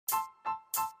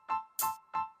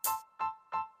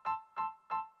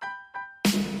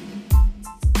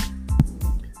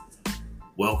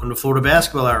Welcome to Florida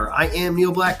Basketball Hour. I am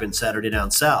Neil Blackman, Saturday Down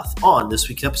South. On this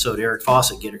week's episode, Eric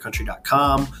Fawcett,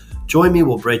 GatorCountry.com. Join me.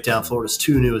 We'll break down Florida's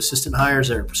two new assistant hires,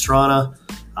 Eric Pastrana,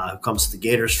 who comes to the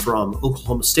Gators from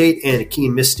Oklahoma State, and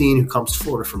Akeem Mistine, who comes to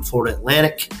Florida from Florida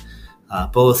Atlantic.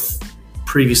 Both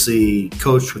previously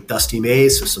coached with Dusty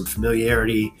Mays, so some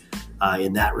familiarity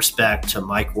in that respect to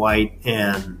Mike White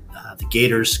and the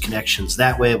Gators connections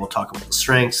that way. We'll talk about the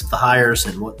strengths of the hires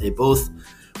and what they both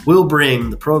will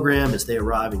bring the program as they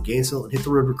arrive in Gainesville and hit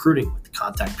the road recruiting with the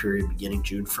contact period beginning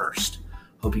June 1st.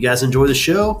 Hope you guys enjoy the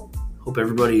show. Hope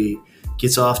everybody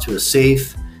gets off to a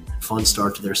safe and fun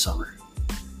start to their summer.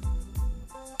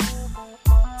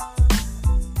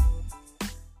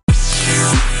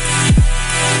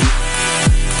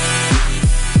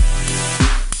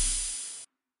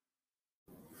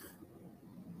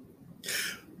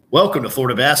 Welcome to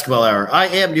Florida Basketball Hour. I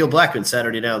am Neil Blackman,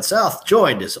 Saturday Down South,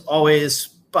 joined as always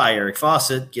by Eric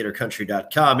Fawcett,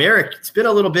 GatorCountry.com. Eric, it's been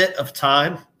a little bit of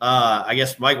time. I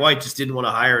guess Mike White just didn't want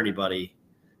to hire anybody,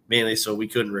 mainly so we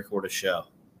couldn't record a show.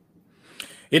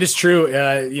 It is true.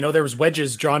 There was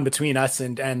wedges drawn between us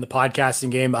and the podcasting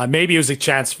game. Maybe it was a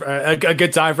chance for a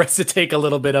good time for us to take a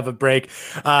little bit of a break.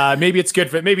 Maybe it's good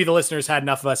for maybe the listeners had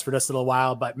enough of us for just a little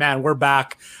while, but man, we're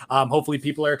back. Hopefully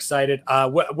people are excited.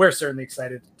 We're certainly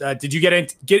excited. Did you get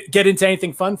into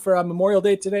anything fun for Memorial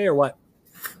Day today or what?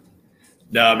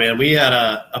 No, man, we had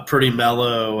a pretty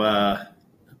mellow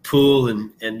pool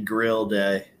and grill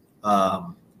day.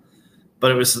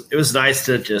 But it was nice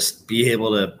to just be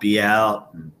able to be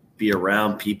out and be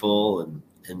around people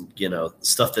and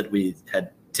stuff that we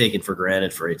had taken for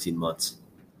granted for 18 months.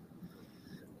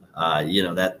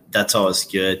 That's always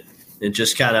good. And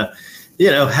just kind of,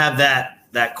 have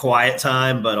that quiet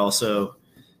time, but also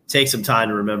take some time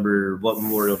to remember what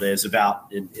Memorial Day is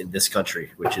about in this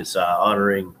country, which is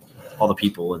honoring all the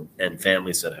people and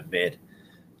families that have made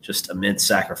just immense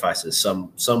sacrifices,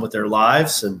 some with their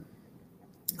lives, and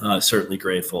certainly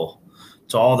grateful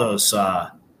to all those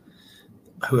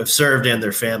who have served and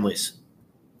their families.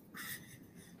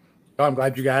 Oh, I'm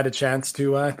glad you got a chance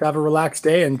to have a relaxed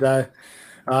day and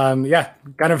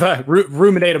kind of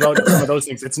ruminate about some of those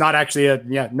things. It's not actually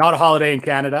not a holiday in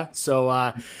Canada, so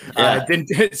I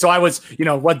was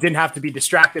didn't have to be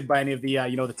distracted by any of the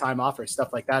the time off or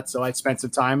stuff like that. So I spent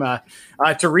some time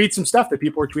to read some stuff that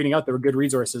people were tweeting out. There were good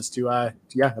resources to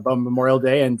about Memorial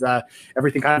Day and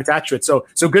everything kind of attached to it.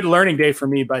 So good learning day for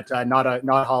me, but not a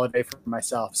holiday for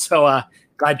myself. So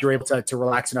glad you were able to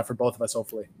relax enough for both of us,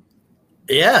 hopefully.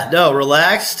 Yeah, no,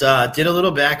 relaxed, did a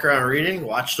little background reading,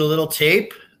 watched a little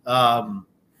tape, and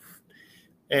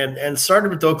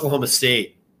started with Oklahoma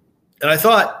State. And I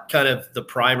thought kind of the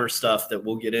primer stuff that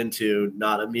we'll get into,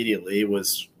 not immediately,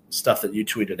 was stuff that you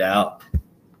tweeted out,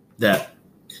 that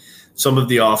some of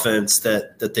the offense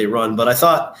that they run. But I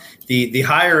thought the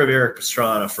hire of Eric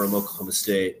Pastrana from Oklahoma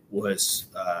State was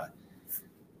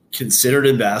considered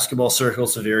in basketball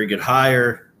circles a very good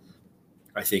hire.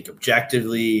 I think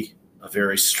objectively a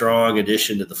very strong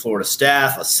addition to the Florida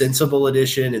staff, a sensible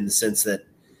addition in the sense that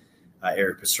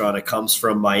Eric Pastrana comes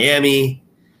from Miami,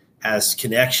 has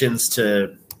connections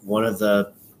to one of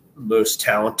the most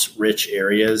talent-rich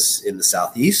areas in the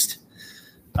Southeast,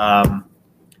 and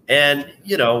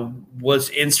was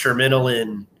instrumental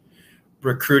in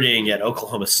recruiting at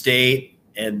Oklahoma State,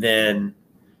 and then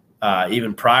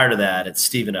even prior to that at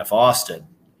Stephen F. Austin,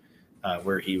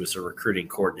 where he was a recruiting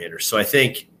coordinator. So I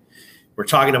think we're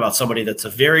talking about somebody that's a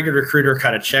very good recruiter,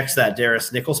 kind of checks that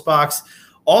Darius Nichols box.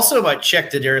 Also might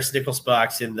check the Darius Nichols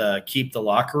box in the keep the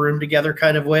locker room together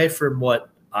kind of way from what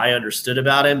I understood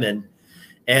about him.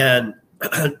 And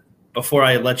before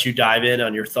I let you dive in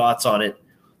on your thoughts on it,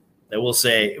 I will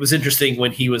say it was interesting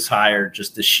when he was hired,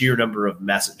 just the sheer number of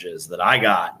messages that I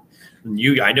got. And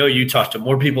I know you talk to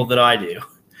more people than I do,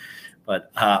 but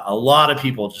a lot of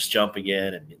people just jumping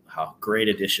in and how great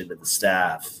addition to the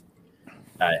staff.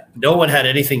 No one had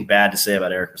anything bad to say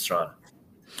about Eric Pastrana.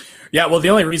 Yeah, well, the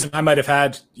only reason I might have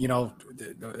had,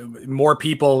 more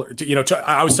people,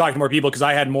 I was talking to more people because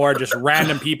I had more just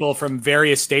random people from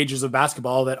various stages of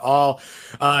basketball that all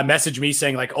messaged me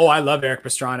saying like, oh, I love Eric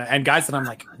Pastrana, and guys that I'm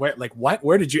like,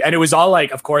 where did you? And it was all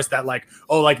like, of course, that like,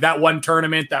 oh, like that one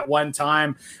tournament, that one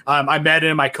time I met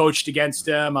him, I coached against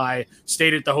him, I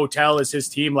stayed at the hotel as his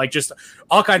team, like just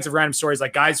all kinds of random stories,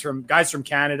 like guys from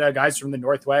Canada, guys from the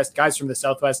Northwest, guys from the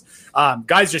Southwest,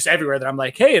 guys just everywhere that I'm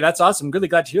like, hey, that's awesome, I'm really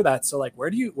glad to hear that. So like, where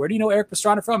do you know Eric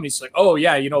Pastrana from? And he's like, oh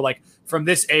yeah, like from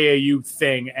this AAU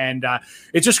thing. And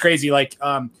it's just crazy. Like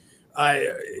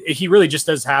he really just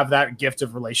does have that gift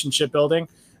of relationship building.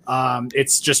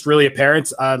 It's just really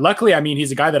apparent. Luckily, I mean,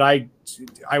 he's a guy that I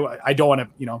I don't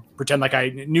want to, pretend like I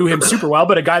knew him super well,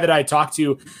 but a guy that I talked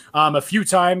to a few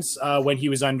times when he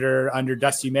was under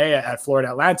Dusty May at Florida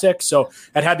Atlantic. So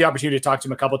I'd had the opportunity to talk to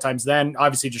him a couple of times then,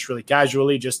 obviously just really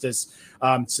casually, just as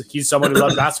so he's someone who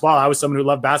loved basketball. I was someone who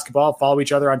loved basketball, follow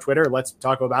each other on Twitter. Let's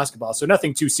talk about basketball. So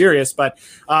nothing too serious, but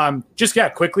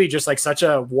quickly, just like such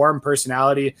a warm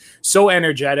personality, so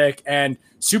energetic and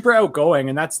super outgoing.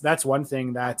 And that's one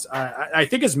thing that I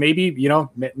think is maybe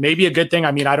a good thing.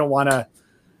 I mean, I don't want to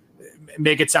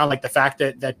make it sound like the fact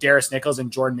that Darius Nichols and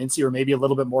Jordan Mincy are maybe a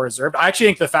little bit more reserved. I actually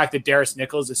think the fact that Darius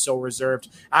Nichols is so reserved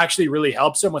actually really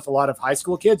helps him with a lot of high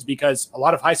school kids, because a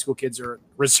lot of high school kids are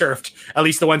reserved, at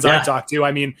least the ones I talk to.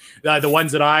 I mean, the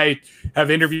ones that I have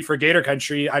interviewed for Gator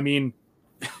Country, I mean,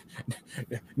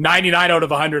 99 out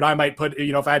of 100, I might put,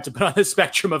 if I had to put on the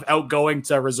spectrum of outgoing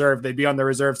to reserve, they'd be on the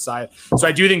reserve side. So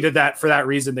I do think that for that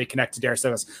reason, they connect to Darius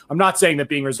Nichols. I'm not saying that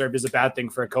being reserved is a bad thing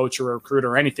for a coach or a recruiter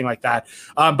or anything like that.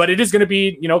 But it is going to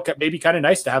be, maybe kind of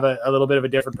nice to have a little bit of a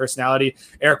different personality.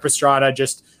 Erik Pastrana,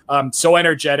 just so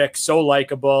energetic, so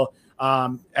likable.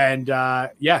 I've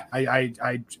got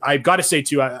to say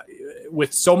too,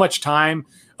 with so much time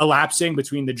elapsing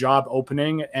between the job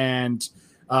opening and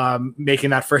making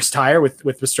that first hire with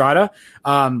Pastrana,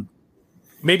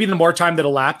 maybe the more time that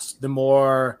elapsed, the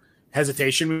more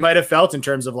hesitation we might have felt in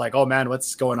terms of like, oh man,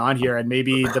 what's going on here? And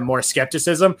maybe the more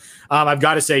skepticism. I've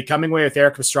got to say, coming away with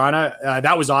Erik Pastrana,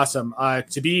 that was awesome.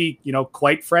 To be,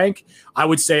 quite frank, I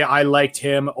would say I liked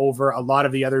him over a lot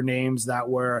of the other names that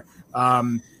were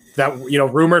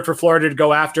rumored for Florida to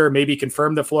go after, maybe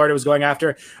confirmed that Florida was going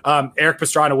after. Erik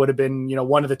Pastrana would have been,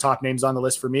 one of the top names on the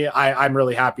list for me. I'm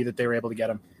really happy that they were able to get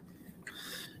him.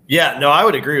 Yeah, no, I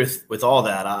would agree with all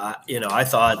that. I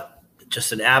thought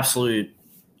just an absolute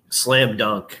slam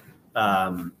dunk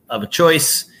of a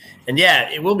choice. And yeah,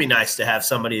 it will be nice to have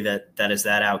somebody that is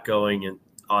that outgoing and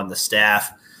on the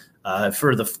staff.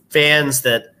 For the fans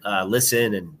that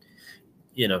listen and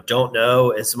don't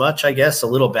know as much, I guess, a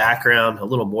little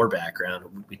more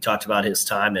background. We talked about his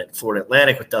time at Florida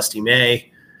Atlantic with Dusty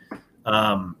May.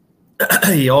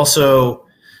 He also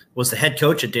was the head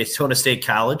coach at Daytona State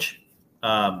College.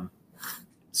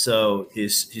 So he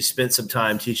spent some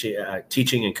time teaching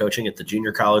and coaching at the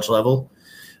junior college level.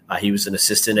 He was an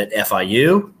assistant at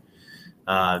FIU.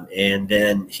 And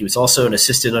then he was also an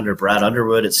assistant under Brad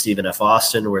Underwood at Stephen F.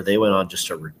 Austin, where they went on just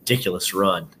a ridiculous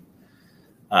run.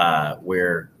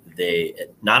 Where they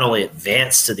not only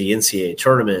advanced to the NCAA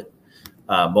tournament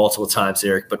multiple times,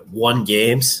 Eric, but won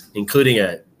games,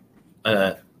 including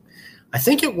I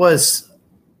think it was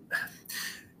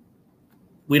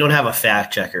 – we don't have a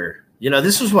fact checker.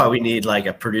 This is why we need like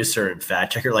a producer and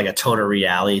fact checker, like a Tona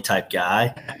Reali type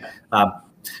guy.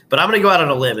 But I'm going to go out on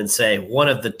a limb and say one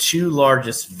of the two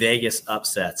largest Vegas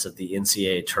upsets of the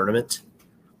NCAA tournament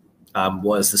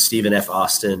was the Stephen F.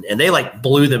 Austin, and they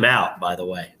blew them out, by the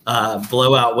way.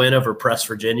 Blowout win over West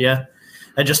Virginia,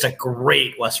 and just a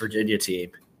great West Virginia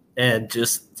team. And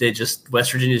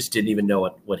West Virginia just didn't even know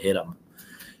what hit them.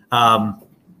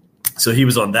 So he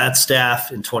was on that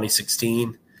staff in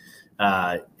 2016,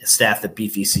 staff that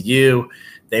beat VCU.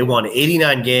 They won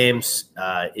 89 games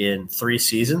in 3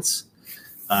 seasons,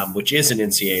 which is an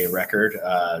NCAA record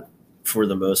for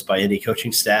the most by any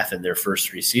coaching staff in their first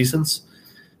 3 seasons.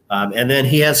 And then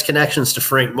he has connections to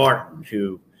Frank Martin,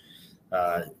 who,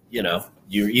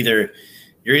 you're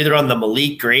either on the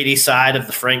Malik Grady side of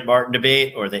the Frank Martin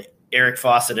debate or the Eric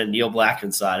Fawcett and Neil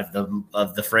Blackman side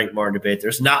of the Frank Martin debate.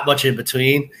 There's not much in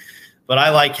between, but I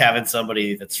like having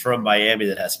somebody that's from Miami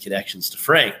that has connections to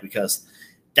Frank, because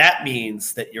that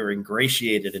means that you're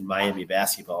ingratiated in Miami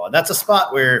basketball. And that's a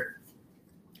spot where,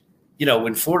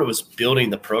 when Florida was building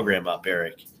the program up,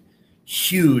 Eric,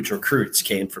 huge recruits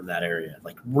came from that area,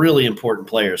 like really important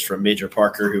players from Major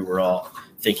Parker, who we're all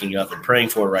thinking of and praying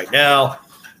for right now.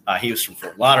 He was from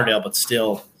Fort Lauderdale, but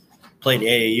still played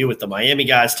AAU with the Miami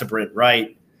guys, to Brent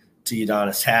Wright, to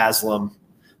Udonis Haslam.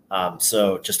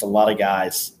 So just a lot of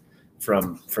guys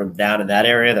from down in that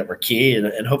area that were key.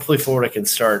 And hopefully Florida can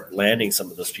start landing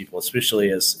some of those people,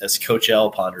 especially as Coach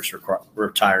L ponders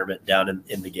retirement down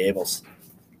in the Gables.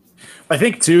 I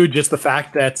think, too, just the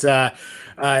fact that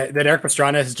Erik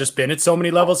Pastrana has just been at so many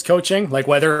levels coaching, like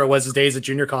whether it was his days at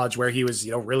junior college where he was,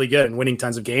 really good and winning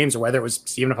tons of games, or whether it was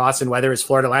Stephen F. Austin, whether it was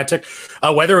Florida Atlantic,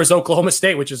 whether it was Oklahoma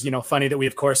State, which is, funny that we,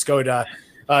 of course, go to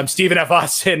Stephen F.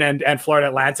 Austin and Florida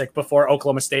Atlantic before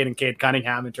Oklahoma State and Cade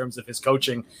Cunningham in terms of his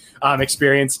coaching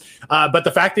experience. But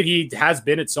the fact that he has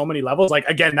been at so many levels,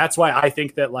 again, that's why I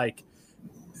think that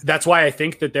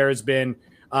there has been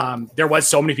there was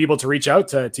so many people to reach out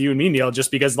to you and me, Neil,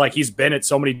 just because like he's been at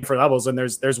so many different levels. And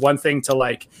there's one thing to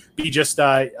like be just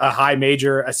a high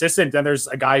major assistant. Then there's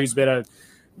a guy who's been a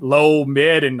low,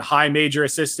 mid, and high major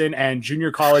assistant and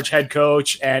junior college head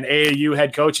coach and AAU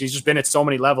head coach. He's just been at so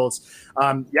many levels.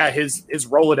 His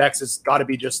Rolodex has got to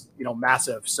be just,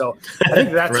 massive. So I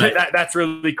think that's right. That's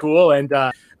really cool. And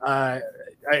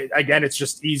again, it's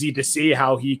just easy to see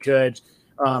how he could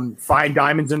find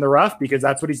diamonds in the rough, because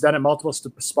that's what he's done at multiple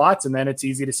spots. And then it's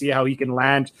easy to see how he can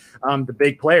land the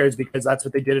big players, because that's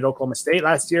what they did at Oklahoma State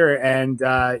last year. And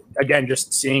again,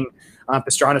 just seeing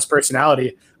Pastrana's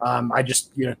personality, I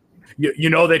just, you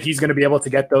know that he's going to be able to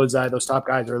get those top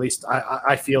guys, or at least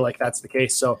I feel like that's the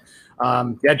case. So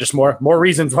just more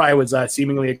reasons why it was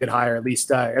seemingly a good hire, at least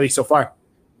so far.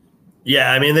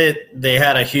 Yeah, I mean, they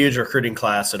had a huge recruiting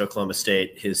class at Oklahoma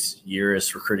State. His year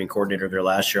as recruiting coordinator there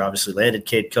last year obviously landed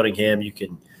Cade Cunningham. You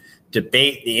can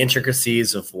debate the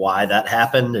intricacies of why that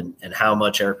happened and how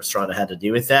much Erik Pastrana had to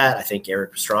do with that. I think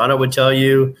Erik Pastrana would tell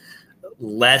you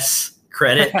less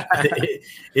credit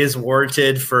is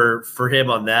warranted for him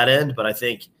on that end. But I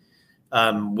think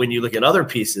when you look at other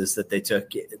pieces that they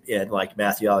took in, like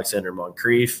Matthew Alexander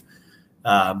Moncrief,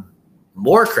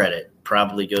 more credit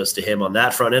probably goes to him on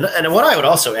that front. And what I would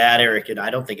also add, Eric, and I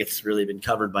don't think it's really been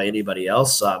covered by anybody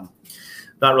else,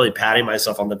 not really patting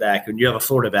myself on the back. When you have a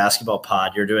Florida basketball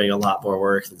pod, you're doing a lot more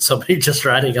work than somebody just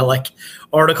writing a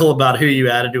article about who you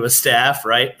added to a staff,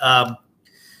 right?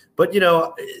 But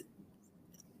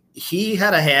he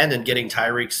had a hand in getting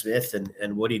Tyreek Smith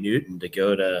and Woody Newton to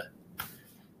go to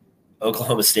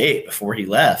Oklahoma State before he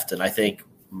left. And I think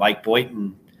Mike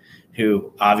Boynton,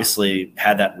 who obviously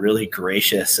had that really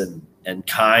gracious and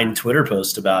kind Twitter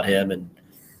post about him and,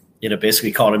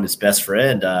 basically called him his best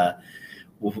friend,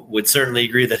 would certainly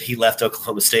agree that he left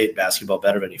Oklahoma State basketball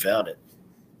better than he found it.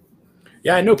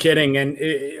 Yeah, no kidding. And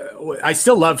I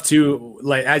still love to,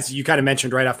 as you kind of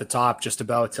mentioned right off the top, just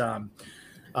about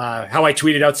how I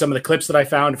tweeted out some of the clips that I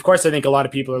found. Of course, I think a lot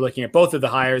of people are looking at both of the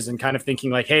hires and kind of thinking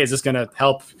like, hey, is this going to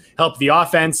help the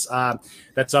offense?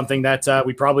 That's something that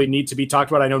we probably need to be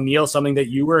talked about. I know, Neil, something that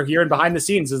you were hearing behind the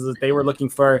scenes is that they were looking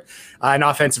for an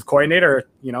offensive coordinator,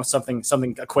 something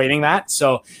equating that.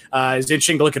 So it's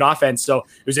interesting to look at offense. So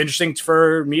it was interesting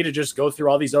for me to just go through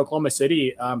all these Oklahoma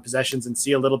City possessions and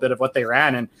see a little bit of what they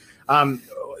ran. And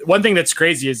one thing that's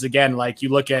crazy is, again, like you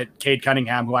look at Cade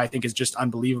Cunningham, who I think is just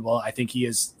unbelievable. I think he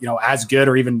is, as good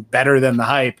or even better than the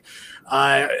hype.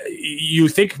 You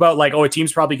think about a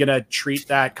team's probably going to treat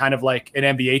that kind of like an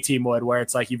NBA team would, where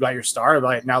it's like, you've got your star,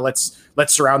 like now let's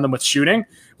surround them with shooting.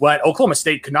 But Oklahoma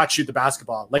State could not shoot the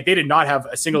basketball. Like, they did not have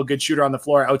a single good shooter on the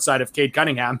floor outside of Cade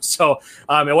Cunningham. So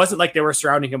it wasn't like they were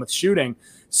surrounding him with shooting.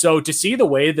 So to see the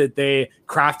way that they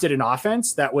crafted an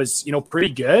offense that was, pretty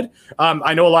good.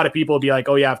 I know a lot of people will be like,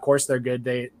 oh yeah, of course they're good.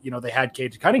 They had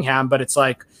Cade Cunningham, but it's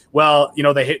like, well,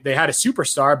 they had a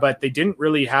superstar, but they didn't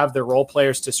really have the role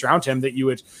players to surround him that you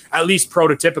would at least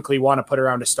prototypically want to put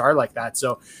around a star like that.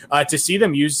 So to see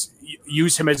them use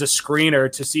him as a screener,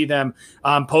 to see them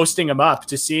posting him up,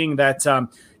 to seeing that,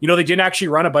 they didn't actually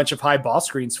run a bunch of high ball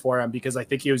screens for him, because I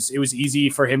think it was easy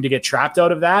for him to get trapped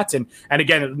out of that. And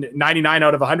again, 99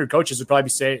 out of 100 coaches would probably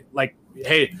say like,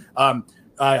 hey,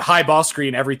 high ball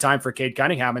screen every time for Cade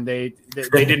Cunningham. And they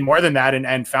did more than that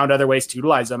and found other ways to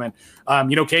utilize them. And,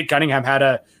 Cade Cunningham had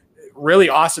a really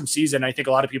awesome season. I think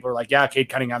a lot of people are like, yeah, Cade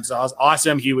Cunningham's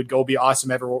awesome. He would go be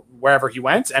awesome wherever he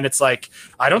went. And it's like,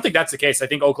 I don't think that's the case. I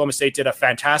think Oklahoma State did a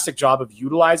fantastic job of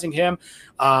utilizing him.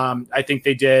 I think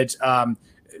they did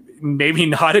maybe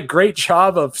not a great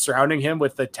job of surrounding him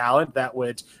with the talent that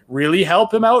would really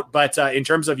help him out. But in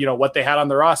terms of, what they had on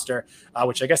the roster,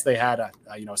 which I guess they had a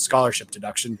scholarship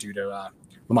deduction due to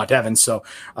Lamont Evans. So,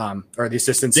 or the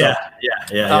assistant. So,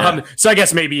 yeah. So I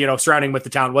guess maybe, surrounding with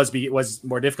the talent was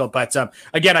more difficult. But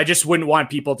again, I just wouldn't want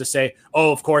people to say,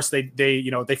 oh, of course they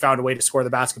found a way to score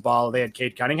the basketball. They had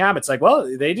Cade Cunningham. It's like, well,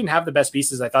 they didn't have the best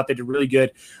pieces. I thought they did really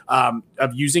good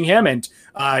of using him. And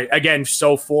again,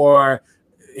 so for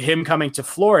him coming to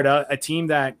Florida, a team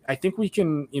that I think we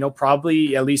can,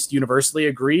 probably at least universally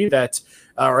agree that,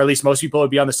 or at least most people would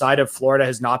be on the side of Florida,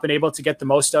 has not been able to get the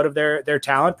most out of their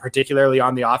talent, particularly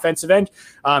on the offensive end.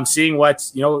 Seeing what,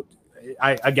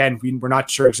 we're not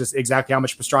sure just exactly how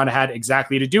much Pastrana had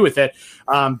exactly to do with it.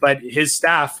 But his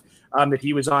staff that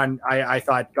he was on, I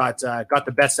thought got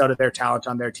the best out of their talent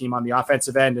on their team on the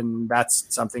offensive end. And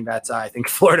that's something that I think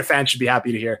Florida fans should be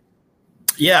happy to hear.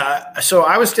 Yeah, so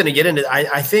I was going to get into –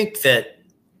 I think that,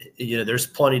 there's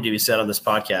plenty to be said on this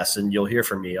podcast, and you'll hear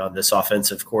from me on this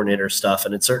offensive coordinator stuff.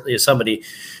 And it certainly is somebody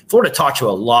 – Florida talked to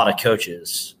a lot of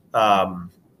coaches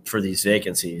for these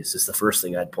vacancies is the first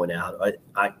thing I'd point out.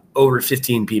 I over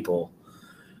 15 people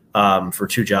for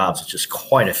 2 jobs, which is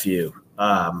quite a few.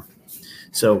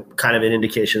 So kind of an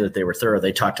indication that they were thorough.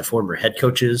 They talked to former head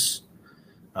coaches.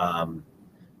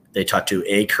 They talked to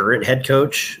a current head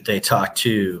coach. They talked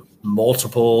to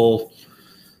multiple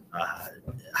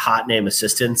hot name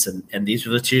assistants, and these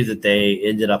were the 2 that they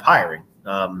ended up hiring.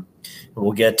 And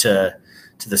we'll get to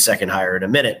the second hire in a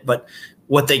minute. But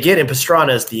what they get in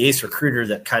Pastrana is the ace recruiter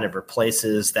that kind of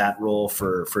replaces that role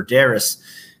for Darius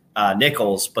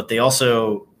Nichols. But they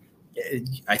also,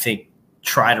 I think,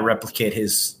 try to replicate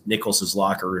Nichols's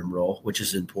locker room role, which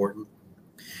is important.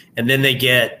 And then they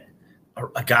get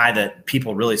a guy that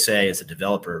people really say is a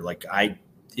developer. Like I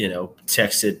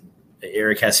texted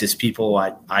Eric has his people.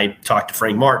 I talked to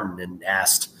Frank Martin and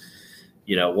asked,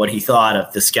 what he thought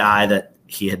of this guy that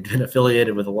he had been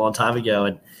affiliated with a long time ago.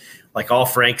 And like all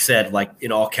Frank said, like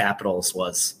in all capitals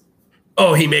was,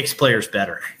 oh, he makes players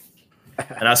better.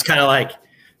 And I was kind of like,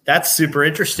 that's super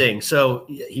interesting. So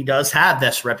he does have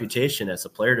this reputation as a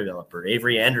player developer.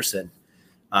 Avery Anderson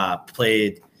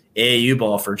played AAU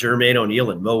ball for Jermaine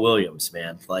O'Neal and Mo Williams,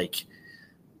 man. Like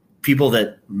people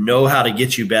that know how to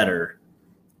get you better.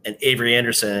 And Avery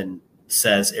Anderson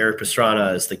says Eric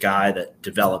Pastrana is the guy that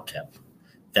developed him.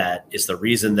 That is the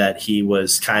reason that he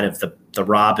was kind of the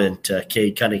Robin to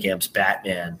Cade Cunningham's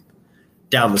Batman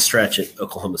down the stretch at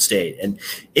Oklahoma State. And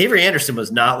Avery Anderson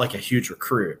was not like a huge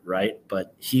recruit, right?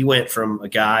 But he went from a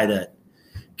guy that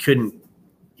couldn't,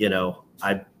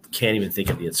 I can't even think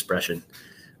of the expression,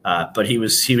 but he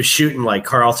was shooting like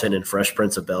Carlton and Fresh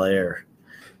Prince of Bel-Air,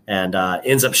 and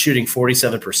ends up shooting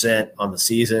 47% on the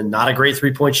season. Not a great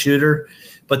 3-point shooter,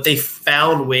 but they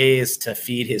found ways to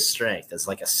feed his strength as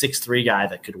like a 6'3" guy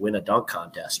that could win a dunk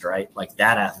contest, right? Like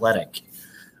that athletic.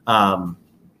 And,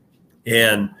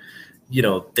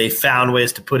 they found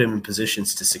ways to put him in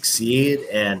positions to succeed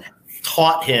and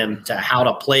taught him to how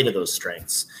to play to those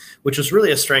strengths, which was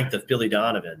really a strength of Billy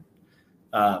Donovan,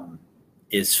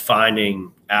 is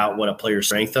finding out what a player's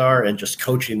strengths are and just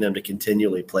coaching them to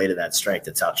continually play to that strength.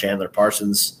 That's how Chandler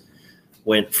Parsons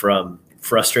went from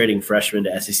frustrating freshman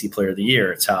to SEC Player of the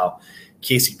Year. It's how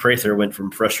Casey Prather went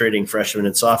from frustrating freshman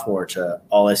and sophomore to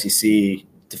all SEC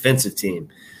defensive team.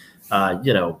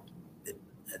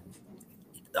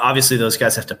 Obviously those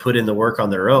guys have to put in the work on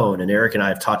their own. And Eric and I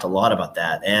have talked a lot about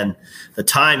that. And the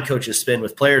time coaches spend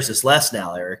with players is less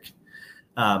now, Eric.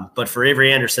 But for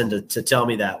Avery Anderson to tell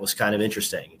me that was kind of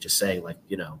interesting. Just saying like,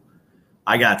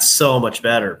 I got so much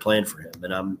better playing for him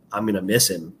and I'm going to miss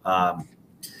him. And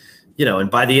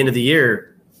by the end of the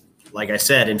year, like I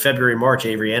said, in February, March,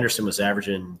 Avery Anderson was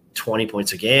averaging 20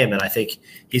 points a game. And I think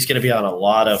he's going to be on a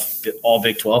lot of all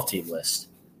Big 12 team lists,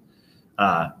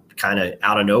 kind of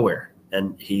out of nowhere.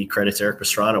 And he credits Eric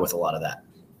Pastrana with a lot of that.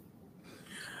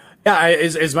 Yeah,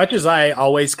 as much as I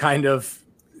always kind of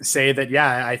say that,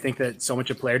 I think that so much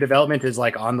of player development is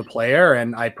like on the player,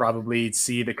 and I probably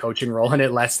see the coaching role in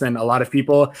it less than a lot of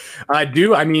people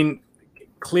do. I mean,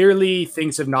 clearly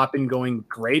things have not been going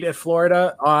great at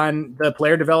Florida on the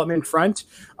player development front.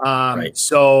 Right.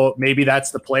 So maybe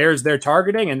that's the players they're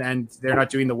targeting and they're not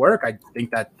doing the work. I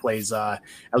think that plays at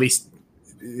least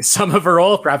some of a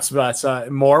role, perhaps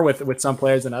more with some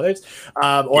players than others.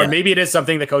 Maybe it is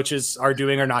something the coaches are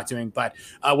doing or not doing. But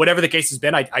whatever the case has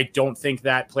been, I don't think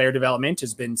that player development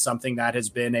has been something that has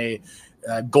been a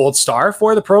gold star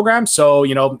for the program. So,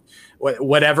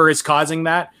 whatever is causing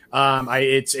that,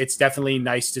 it's definitely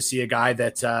nice to see a guy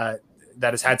that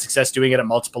has had success doing it at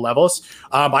multiple levels.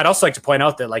 I'd also like to point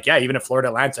out that even at Florida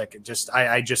Atlantic,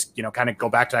 I just kind of go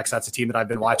back to that 'cause that's a team that I've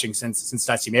been watching since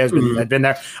Stetsy May has been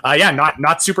there.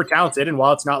 Not super talented. And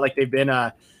while it's not like they've been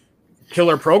a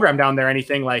killer program down there or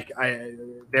anything,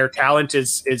 their talent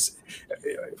is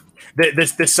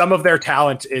the sum of their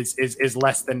talent is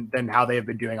less than how they have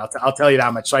been doing. I'll tell you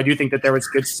that much. So I do think that there was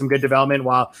some good development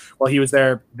while he was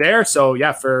there. So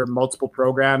for multiple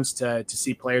programs to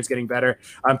see players getting better,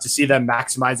 to see them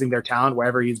maximizing their talent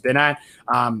wherever he's been at.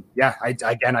 I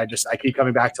keep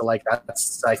coming back to I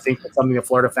think that's something a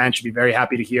Florida fan should be very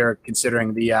happy to hear,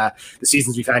 considering the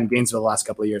seasons we've had in Gainesville the last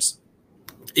couple of years.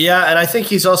 Yeah. And I think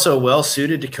he's also well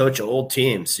suited to coach old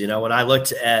teams. When I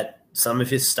looked at some of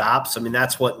his stops, I mean,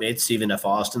 that's what made Stephen F.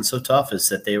 Austin so tough, is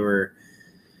that they were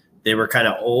kind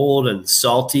of old and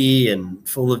salty and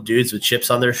full of dudes with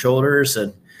chips on their shoulders.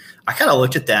 And I kind of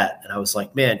looked at that and I was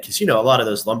like, man, because, a lot of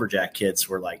those lumberjack kids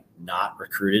were not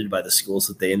recruited by the schools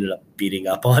that they ended up beating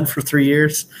up on for 3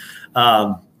 years.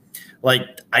 I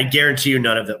guarantee you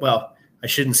none of them. Well, I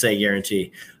shouldn't say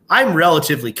guarantee. I'm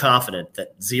relatively confident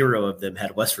that 0 of them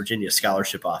had West Virginia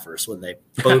scholarship offers when they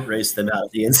boat raced them out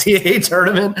of the NCAA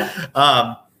tournament.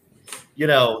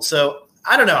 So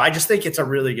I don't know. I just think it's a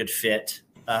really good fit.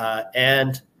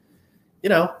 And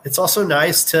it's also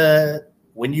nice to,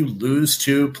 when you lose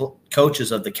two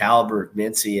coaches of the caliber of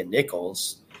Mincy and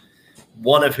Nichols,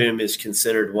 one of whom is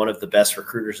considered one of the best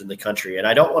recruiters in the country. And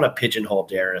I don't want to pigeonhole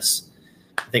Darris.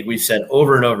 I think we've said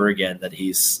over and over again that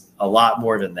he's a lot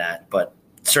more than that, but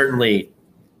certainly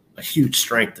a huge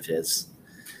strength of his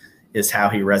is how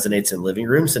he resonates in living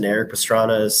rooms. And Erik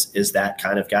Pastrana is that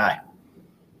kind of guy.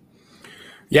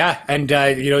 Yeah, and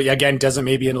again, does it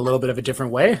maybe in a little bit of a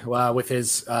different way with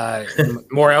his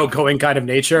more outgoing kind of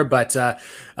nature. But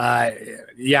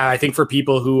I think for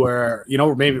people who are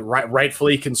maybe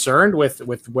rightfully concerned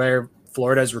with where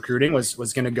Florida's recruiting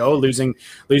was going to go, losing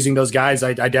those guys,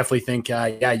 I definitely think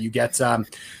you get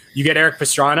Erik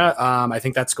Pastrana. I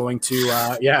think that's going to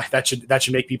that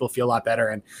should make people feel a lot better.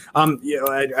 And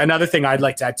another thing I'd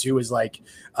like to add too is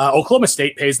Oklahoma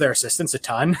State pays their assistants a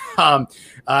ton. Like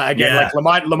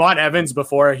Lamont Evans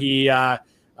before his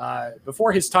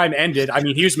time ended, I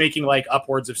mean, he was making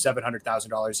upwards of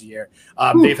 $700,000 a year.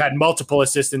 They've had multiple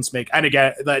assistants they've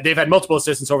had multiple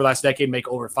assistants over the last decade make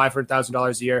over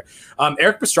 $500,000 a year.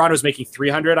 Erik Pastrana was making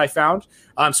 $300,000, I found.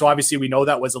 So obviously we know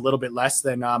that was a little bit less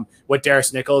than what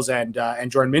Darris Nichols and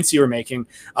Jordan Mincy were making.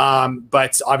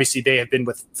 But obviously they have been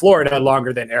with Florida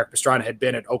longer than Erik Pastrana had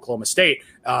been at Oklahoma State.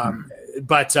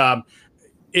 But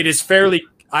it is fairly,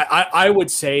 I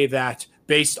would say that,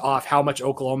 based off how much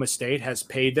Oklahoma State has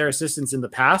paid their assistants in the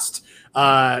past,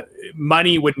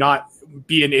 money would not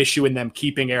be an issue in them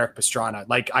keeping Erik Pastrana.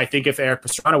 I think if Erik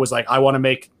Pastrana was I want to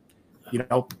make,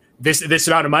 this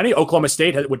amount of money, Oklahoma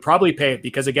State would probably pay it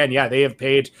because, again, they have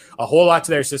paid a whole lot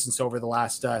to their assistants over the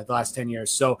last 10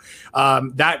 years. So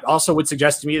that also would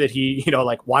suggest to me that he,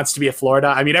 wants to be at Florida.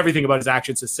 I mean, everything about his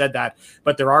actions has said that,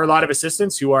 but there are a lot of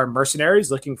assistants who are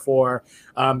mercenaries looking for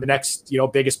the next,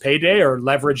 biggest payday or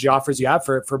leverage the offers you have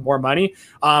for more money.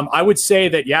 I would say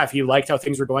that, if he liked how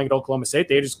things were going at Oklahoma State,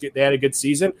 they had a good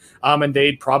season, and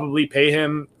they'd probably pay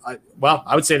him.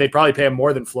 I would say they'd probably pay him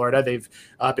more than Florida. They've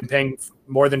been paying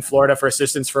more than Florida for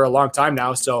assistants for a long time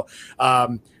now. So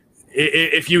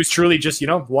if he was truly just,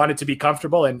 wanted to be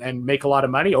comfortable and make a lot of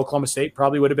money, Oklahoma State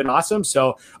probably would have been awesome.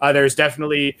 So there's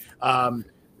definitely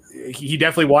he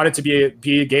definitely wanted to be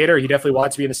a Gator. He definitely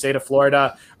wanted to be in the state of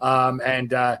Florida.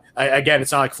 Again,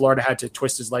 it's not like Florida had to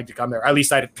twist his leg to come there. At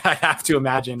least I'd have to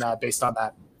imagine based on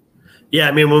that. Yeah,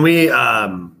 I mean, when we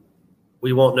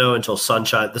won't know until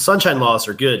the Sunshine laws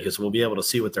are good because we'll be able to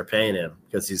see what they're paying him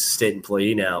because he's a state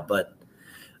employee now, but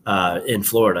in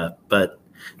Florida. But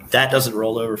that doesn't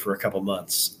roll over for a couple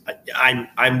months.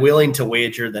 I'm willing to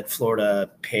wager that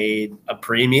Florida paid a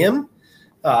premium,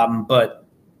 but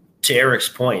to Eric's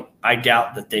point, I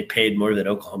doubt that they paid more than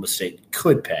Oklahoma State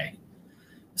could pay.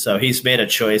 So he's made a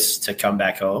choice to come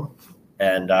back home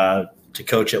and to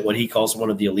coach at what he calls one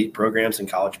of the elite programs in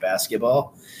college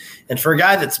basketball. And for a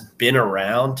guy that's been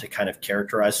around to kind of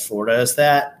characterize Florida as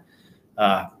that,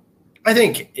 I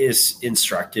think is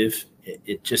instructive.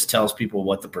 It just tells people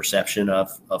what the perception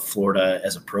of Florida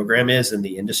as a program is in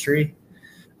the industry.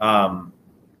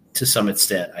 To some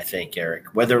extent, I think,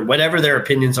 Eric, whatever their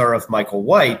opinions are of Michael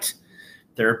White,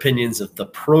 their opinions of the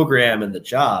program and the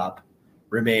job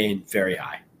remain very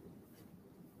high.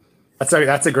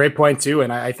 That's a great point too.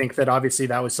 And I think that obviously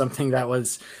that was something that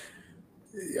was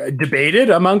debated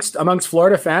amongst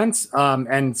Florida fans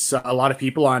and a lot of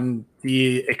people on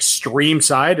the extreme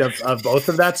side of both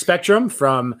of that spectrum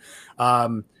from,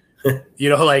 we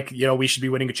should be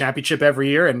winning a championship every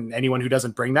year and anyone who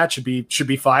doesn't bring that should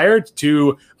be fired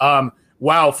to,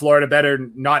 wow, Florida better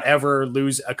not ever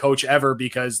lose a coach ever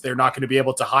because they're not going to be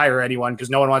able to hire anyone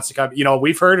because no one wants to come.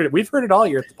 We've heard it all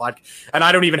year at the podcast, and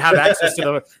I don't even have access to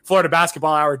the Florida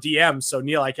Basketball Hour DM. So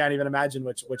Neil, I can't even imagine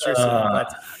what you're saying.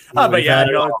 But yeah,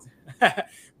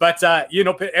 But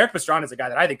Erik Pastrana is a guy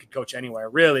that I think could coach anywhere.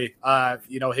 Really,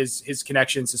 his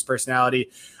connections, his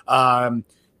personality. I'm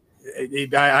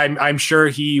sure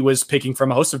he was picking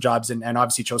from a host of jobs and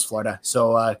obviously chose Florida.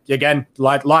 So again,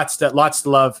 lots to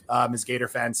love as Gator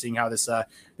fans seeing how this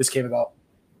came about.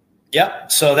 Yeah.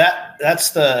 So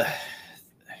that's I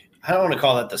don't want to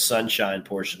call that the sunshine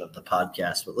portion of the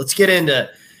podcast, but let's get into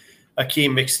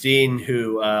Akeem McSteen,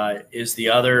 who is the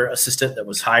other assistant that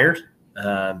was hired.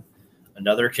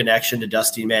 Another connection to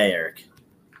Dusty May, Eric.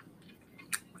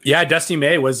 Yeah, Dusty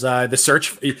May was the search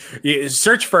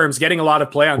firms getting a lot of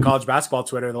play on college basketball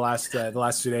Twitter the last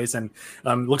 2 days, and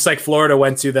looks like Florida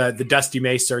went to the Dusty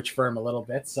May search firm a little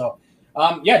bit. So,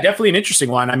 definitely an interesting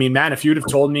one. I mean, man, if you'd have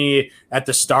told me at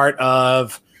the start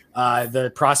of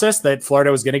the process that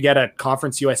Florida was going to get a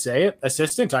Conference USA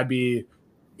assistant, I'd be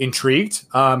intrigued.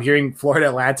 Hearing Florida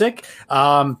Atlantic.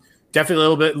 definitely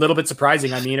a little bit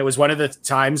surprising. I mean, it was one of the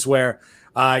times where,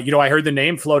 I heard the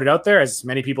name floated out there, as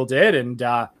many people did, and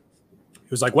it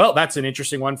was like, well, that's an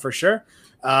interesting one for sure.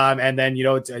 And then,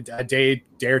 a day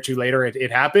or two later,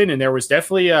 it happened, and there was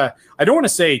definitely I don't want to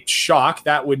say shock.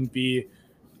 That wouldn't be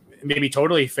maybe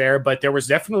totally fair, but there was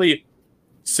definitely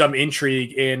some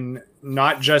intrigue in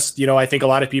not just, I think a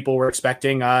lot of people were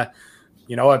expecting, a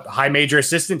high major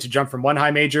assistant to jump from one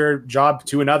high major job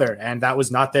to another. And that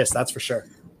was not this, that's for sure.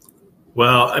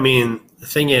 Well, I mean, the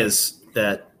thing is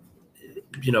that,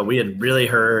 we had really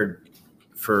heard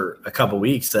for a couple of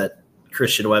weeks that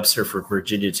Christian Webster for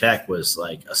Virginia Tech was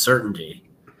like a certainty.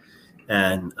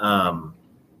 And,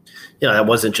 that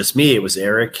wasn't just me. It was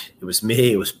Eric. It was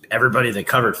me. It was everybody that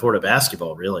covered Florida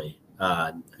basketball, really,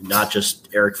 not just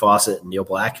Eric Fawcett and Neil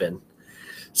Blackman.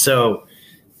 So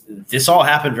this all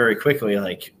happened very quickly.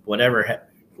 Like whether or not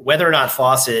whether or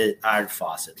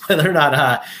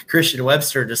not Christian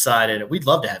Webster decided we'd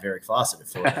love to have Eric Fawcett at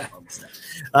Florida on the staff.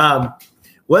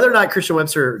 Whether or not Christian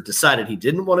Webster decided he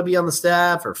didn't want to be on the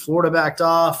staff, or Florida backed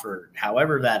off, or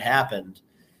however that happened,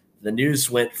 the news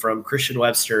went from Christian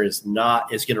Webster is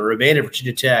going to remain at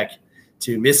Virginia Tech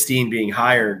to Miss Dean being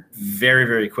hired very,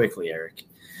 very quickly, Eric.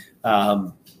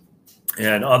 And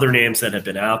other names that have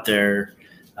been out there,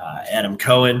 Adam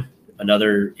Cohen,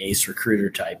 another ace recruiter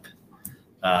type,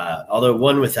 although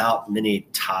one without many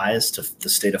ties to the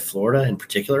state of Florida in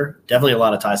particular, definitely a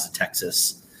lot of ties to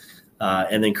Texas.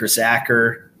 And then Chris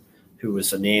Acker, who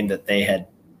was a name that they had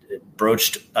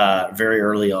broached very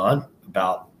early on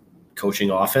about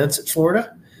coaching offense at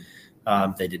Florida.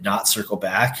 They did not circle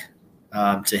back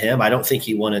to him. I don't think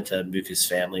he wanted to move his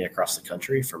family across the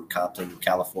country from Compton,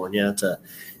 California, to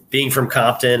being from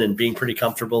Compton and being pretty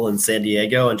comfortable in San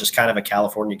Diego and just kind of a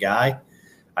California guy.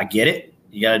 I get it.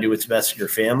 You got to do what's best for your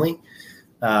family.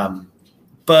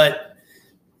 But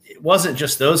it wasn't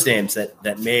just those names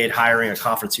that made hiring a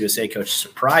Conference USA coach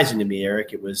surprising to me,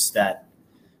 Eric. It was that,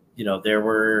 there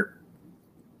were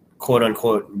quote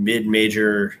unquote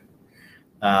mid-major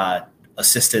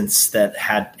assistants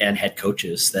and head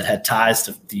coaches that had ties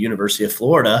to the University of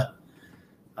Florida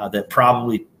that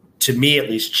probably, to me at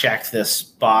least, checked this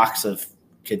box of,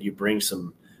 could you bring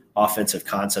some offensive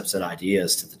concepts and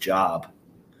ideas to the job?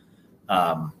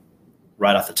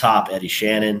 Right off the top, Eddie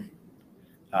Shannon,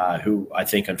 who I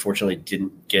think unfortunately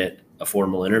didn't get a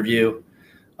formal interview.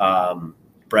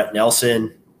 Brett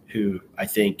Nelson, who I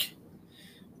think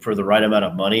for the right amount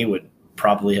of money would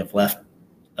probably have left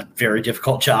a very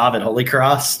difficult job at Holy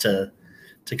Cross to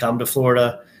come to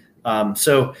Florida.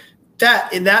 So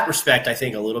that, in that respect, I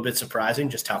think a little bit surprising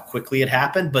just how quickly it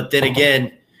happened. But then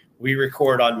again, we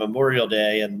record on Memorial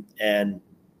Day, and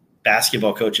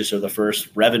basketball coaches are the first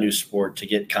revenue sport to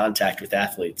get contact with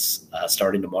athletes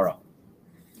starting tomorrow.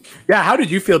 Yeah. How did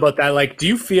you feel about that? Like, do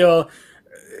you feel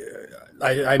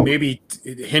I may be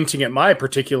hinting at my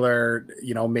particular,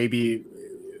 maybe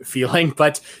feeling,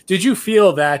 but did you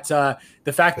feel that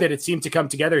the fact that it seemed to come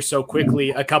together so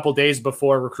quickly a couple days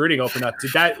before recruiting opened up,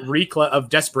 did that reek of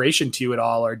desperation to you at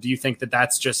all? Or do you think that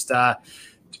that's just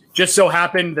so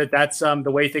happened that that's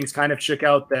the way things kind of shook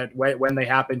out, that when they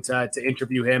happened to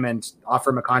interview him and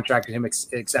offer him a contract and him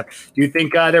accept? Do you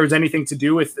think there was anything to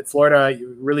do with Florida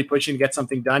really pushing to get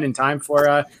something done in time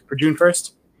for June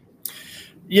 1st?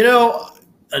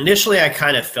 Initially I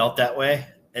kind of felt that way,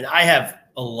 and I have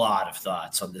a lot of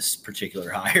thoughts on this particular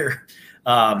hire.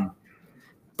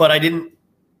 But I didn't,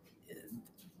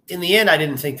 in the end, I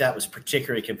didn't think that was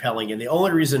particularly compelling. And the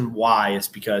only reason why is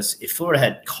because if Florida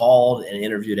had called and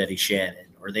interviewed Eddie Shannon,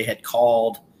 or they had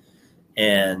called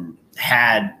and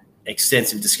had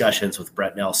extensive discussions with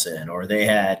Brett Nelson, or they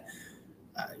had,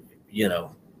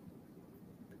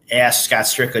 asked Scott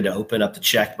Strickland to open up the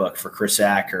checkbook for Chris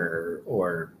Acker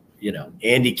or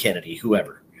Andy Kennedy,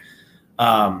 whoever.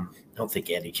 I don't think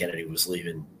Andy Kennedy was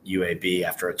leaving UAB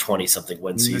after a 20-something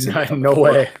win season. No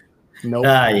way. No.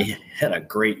 He had a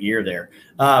great year there.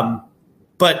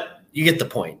 But you get the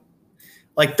point.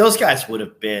 Like, those guys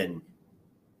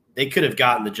they could have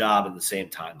gotten the job in the same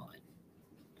timeline.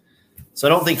 So I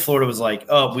don't think Florida was like,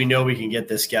 oh, we know we can get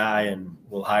this guy and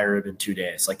we'll hire him in 2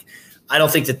 days. Like, I don't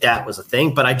think that was a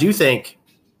thing. But I do think,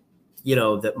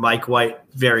 that Mike White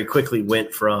very quickly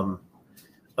went from,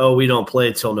 oh, we don't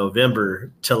play till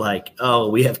November, to like, oh,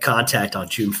 we have contact on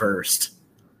June 1st.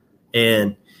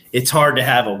 And it's hard to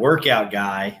have a workout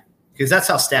guy, because that's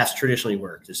how staffs traditionally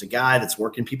work. There's a guy that's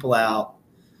working people out,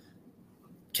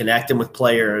 connecting with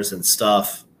players and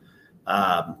stuff,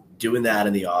 doing that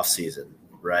in the off season,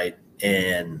 right?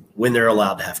 And when they're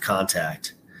allowed to have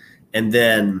contact. And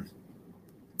then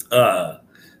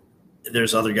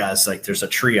there's other guys, like there's a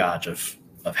triage of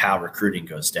of how recruiting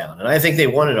goes down. And I think they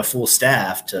wanted a full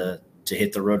staff to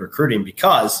hit the road recruiting,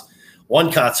 because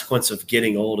one consequence of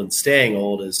getting old and staying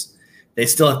old is they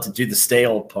still have to do the stay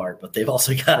old part, but they've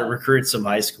also got to recruit some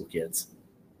high school kids.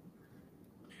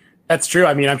 That's true.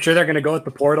 I mean, I'm sure they're going to go with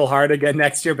the portal hard again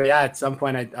next year, but yeah, at some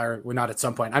point, not at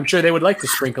some point, I'm sure they would like to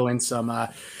sprinkle in some high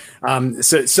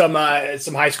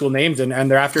school names, and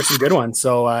they're after some good ones.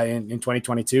 So in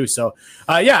 2022. So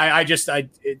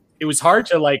it was hard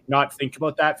to like not think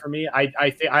about that for me.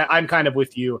 I'm kind of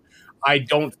with you. I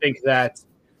don't think that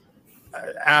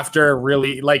after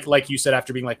really like you said,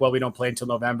 after being like, well, we don't play until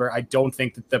November, I don't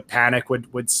think that the panic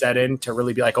would set in to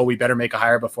really be like, oh, we better make a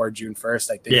hire before June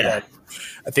 1st.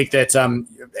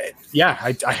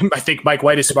 I think Mike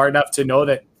White is smart enough to know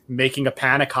that making a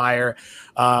panic hire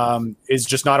is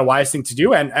just not a wise thing to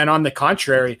do. And on the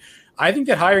contrary, I think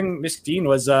that hiring Mick Dean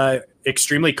was a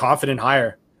extremely confident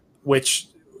hire, which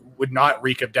would not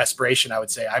reek of desperation, I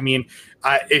would say. I mean,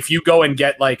 if you go and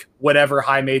get like whatever average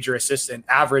high major assistant,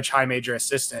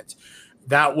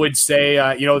 that would say,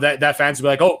 that fans would be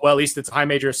like, oh, well, at least it's a high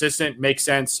major assistant. Makes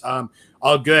sense.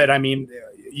 All good. I mean,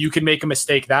 you can make a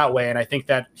mistake that way. And I think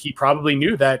that he probably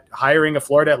knew that hiring a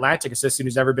Florida Atlantic assistant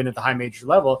who's never been at the high major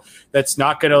level, that's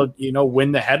not going to,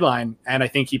 win the headline. And I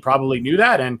think he probably knew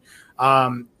that. And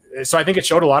so I think it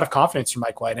showed a lot of confidence from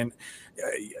Mike White. And,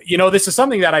 this is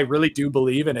something that I really do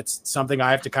believe, and it's something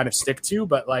I have to kind of stick to.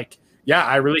 But I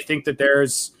really think that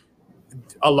there's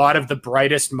a lot of the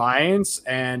brightest minds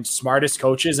and smartest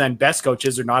coaches and best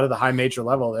coaches are not at the high major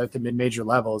level, they're at the mid-major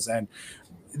levels. And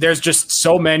there's just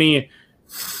so many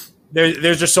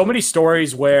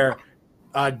stories where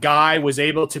a guy was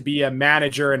able to be a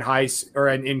manager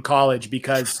in college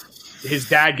because his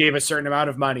dad gave a certain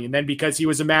amount of money. And then because he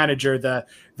was a manager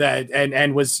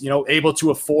and was, able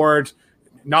to afford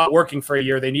not working for a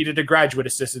year, they needed a graduate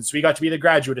assistant. So he got to be the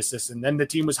graduate assistant. Then the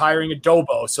team was hiring a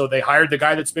Dobo. So they hired the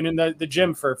guy that's been in the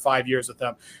gym for 5 years with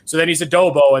them. So then he's a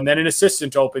Dobo, and then an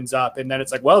assistant opens up. And then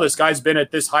it's like, well, this guy's been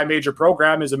at this high major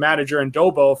program as a manager and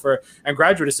Dobo and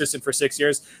graduate assistant for 6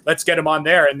 years. Let's get him on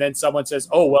there. And then someone says,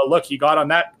 oh, well, look, he got on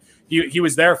that. He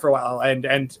was there for a while.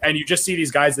 And you just see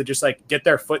these guys that just like get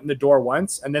their foot in the door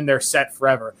once and then they're set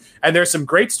forever. And there's some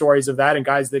great stories of that, and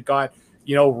guys that got,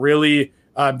 really,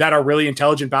 that are really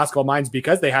intelligent basketball minds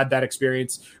because they had that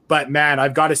experience. But man,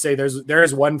 I've got to say there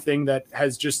is one thing that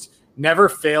has just never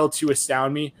failed to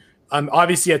astound me.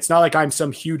 Obviously it's not like I'm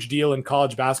some huge deal in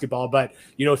college basketball, but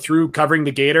through covering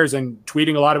the Gators and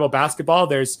tweeting a lot about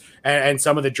basketball, and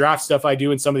some of the draft stuff I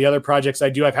do and some of the other projects I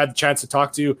do, I've had the chance to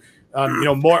talk to,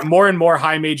 more and more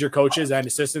high major coaches and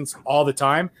assistants all the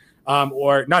time.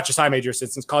 Or not just high major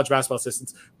assistants, college basketball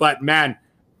assistants. But man,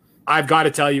 I've got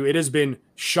to tell you, it has been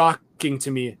shocking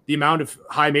to me the amount of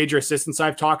high major assistants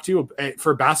I've talked to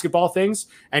for basketball things,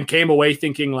 and came away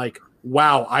thinking like,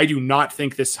 wow, I do not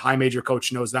think this high major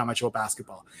coach knows that much about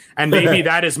basketball. And maybe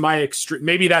that is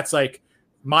maybe that's like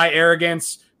my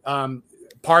arrogance.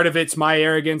 Part of it's my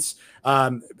arrogance.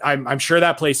 I'm sure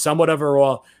that plays somewhat of a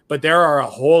role, but there are a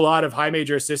whole lot of high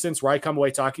major assistants where I come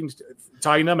away talking to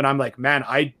them, and I'm like, man,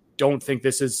 I don't think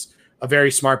this is a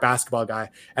very smart basketball guy.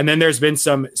 And then there's been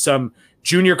some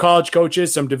junior college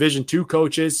coaches, some Division II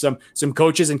coaches, some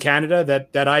coaches in Canada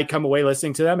that I come away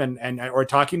listening to them and or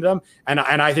talking to them, and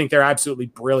I think they're absolutely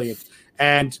brilliant.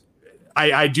 And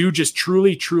I do just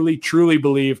truly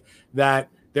believe that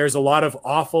there's a lot of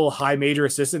awful high major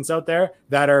assistants out there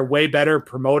that are way better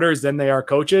promoters than they are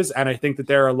coaches. And I think that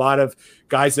there are a lot of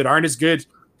guys that aren't as good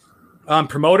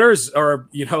promoters, or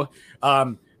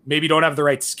maybe don't have the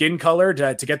right skin color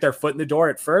to get their foot in the door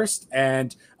at first,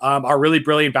 and are really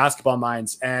brilliant basketball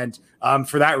minds. And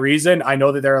for that reason, I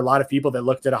know that there are a lot of people that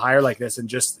looked at a hire like this and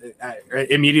just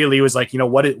immediately was like,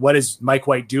 what is Mike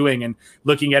White doing? And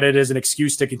looking at it as an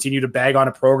excuse to continue to bag on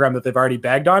a program that they've already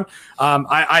bagged on.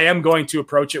 I am going to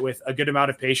approach it with a good amount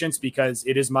of patience, because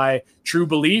it is my true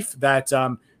belief that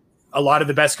a lot of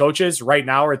the best coaches right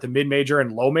now are at the mid-major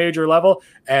and low major level.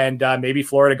 And maybe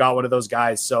Florida got one of those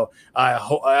guys. So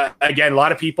again, a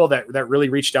lot of people that really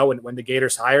reached out when the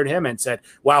Gators hired him and said,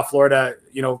 wow, Florida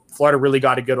really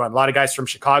got a good one. A lot of guys from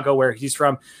Chicago, where he's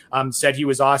from, said he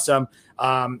was awesome.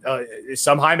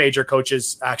 Some high major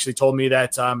coaches actually told me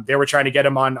that they were trying to get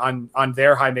him on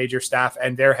their high major staff,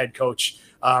 and their head coach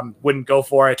wouldn't go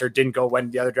for it, or didn't go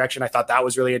went the other direction. I thought that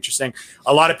was really interesting.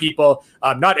 A lot of people,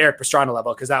 not Eric Pastrana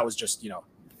level, because that was just,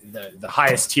 the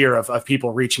highest tier of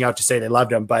people reaching out to say they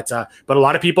loved him. But a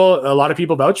lot of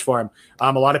people vouch for him.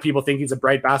 A lot of people think he's a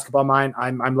bright basketball mind.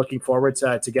 I'm looking forward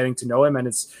to getting to know him, and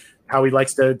it's how he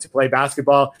likes to play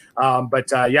basketball.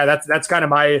 That's kind of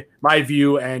my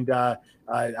view. And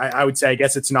I would say, I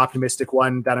guess it's an optimistic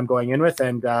one that I'm going in with,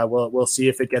 and we'll see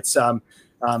if it gets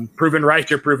proven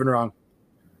right or proven wrong.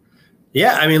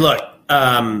 Yeah, I mean, look.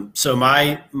 So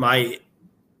my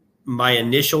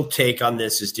initial take on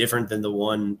this is different than the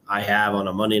one I have on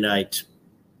a Monday night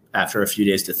after a few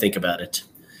days to think about it.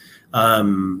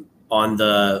 On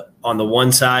the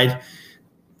one side,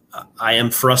 I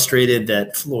am frustrated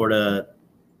that Florida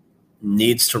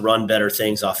needs to run better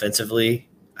things offensively.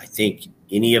 I think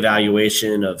any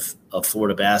evaluation of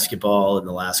Florida basketball in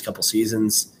the last couple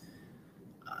seasons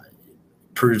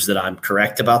proves that I'm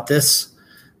correct about this.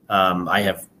 I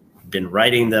have been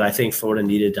writing that I think Florida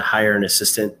needed to hire an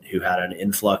assistant who had an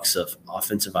influx of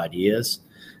offensive ideas.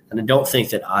 And I don't think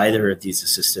that either of these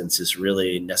assistants is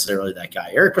really necessarily that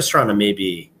guy. Eric Pastrana may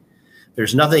be.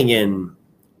 There's nothing in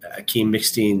Akeem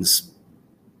Mixteen's,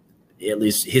 at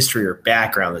least history or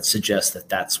background, that suggests that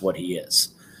that's what he is.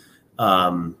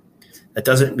 That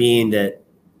doesn't mean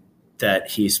that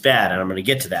he's bad, and I'm going to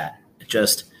get to that. It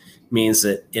just means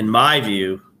that, in my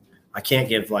view, I can't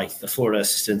give like the Florida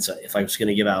assistants, if I was going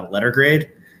to give out a letter grade,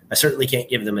 I certainly can't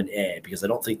give them an A because I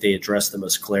don't think they address the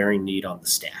most glaring need on the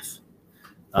staff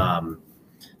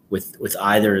with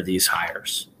either of these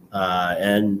hires.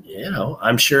 And,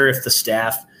 I'm sure if the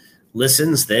staff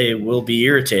listens, they will be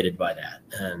irritated by that.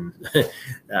 And,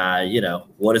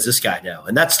 what does this guy know?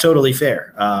 And that's totally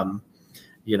fair.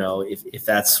 If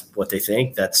that's what they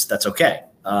think, that's okay.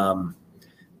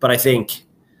 But I think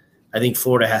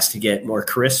Florida has to get more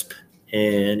crisp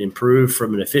and improve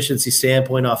from an efficiency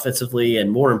standpoint offensively.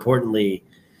 And more importantly,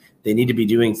 they need to be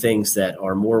doing things that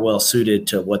are more well suited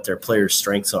to what their players'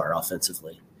 strengths are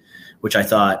offensively, which I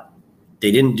thought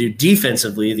they didn't do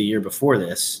defensively the year before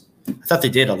this. I thought they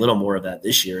did a little more of that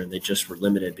this year, and they just were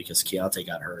limited because Keontae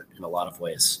got hurt in a lot of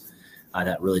ways.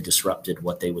 That really disrupted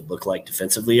what they would look like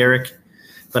defensively, Eric.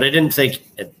 But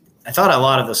I thought a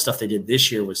lot of the stuff they did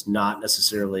this year was not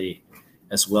necessarily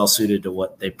as well suited to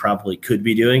what they probably could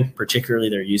be doing, particularly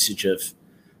their usage of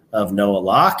Noah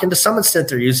Locke and to some extent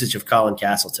their usage of Colin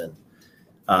Castleton,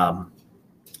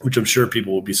 which I'm sure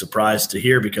people will be surprised to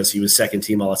hear because he was second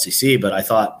team All-SEC, but I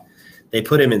thought they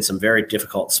put him in some very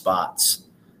difficult spots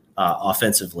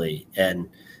offensively. And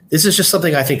this is just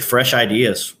something I think fresh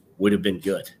ideas would have been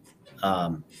good.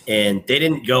 And they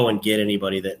didn't go and get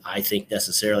anybody that I think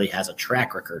necessarily has a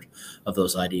track record of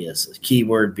those ideas, the key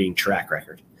word being track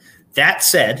record. That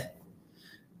said,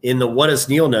 in the what does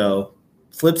Neil know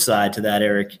flip side to that,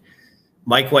 Eric,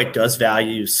 Mike White does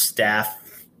value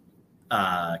staff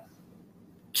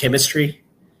chemistry.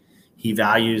 He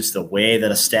values the way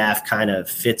that a staff kind of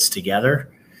fits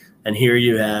together. And here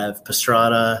you have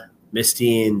Pastrana,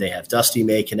 Mistine, they have Dusty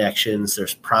May connections.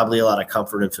 There's probably a lot of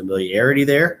comfort and familiarity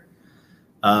there.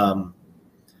 And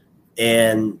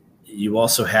you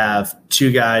also have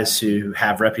two guys who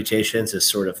have reputations as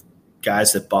sort of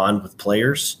guys that bond with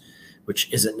players,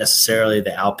 which isn't necessarily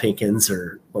the Al Pinkins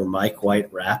or Mike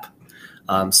White rap.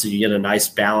 So you get a nice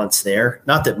balance there.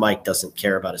 Not that Mike doesn't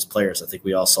care about his players. I think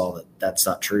we all saw that that's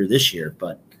not true this year,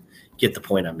 but get the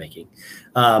point I'm making.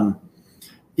 So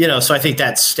I think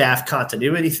that staff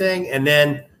continuity thing. And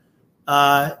then,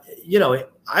 I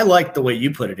like the way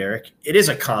you put it, Eric. It is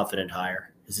a confident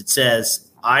hire, as it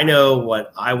says, I know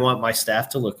what I want my staff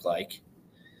to look like.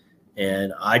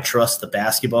 And I trust the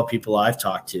basketball people I've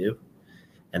talked to,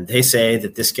 and they say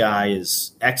that this guy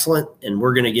is excellent and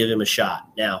we're going to give him a shot.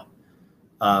 Now,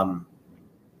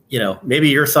 maybe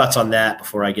your thoughts on that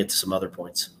before I get to some other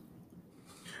points.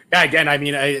 Yeah, again, I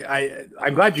mean,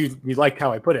 I'm glad you liked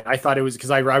how I put it. I thought it was because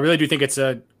I really do think it's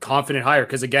a confident hire.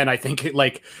 Because again, I think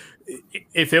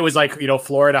if it was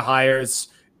Florida hires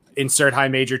insert high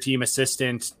major team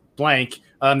assistant blank,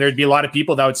 there'd be a lot of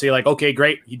people that would say okay,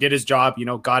 great, he did his job,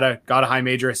 got a high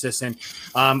major assistant,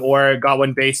 or got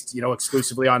one based,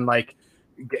 exclusively on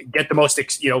get the most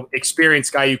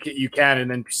experienced guy you can,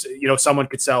 and then someone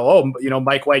could sell,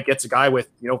 Mike White gets a guy with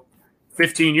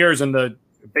 15 years in the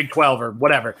Big 12 or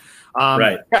whatever.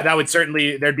 Right. Yeah, that would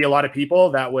certainly, there'd be a lot of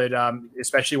people that would,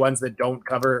 especially ones that don't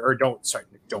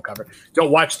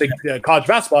watch the college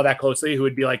basketball that closely, who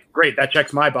would be like, great, that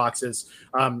checks my boxes,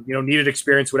 needed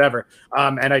experience, whatever.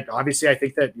 And I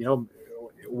think that,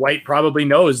 White probably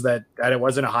knows that it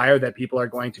wasn't a hire that people are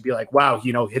going to be like, wow,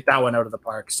 hit that one out of the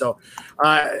park. So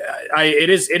it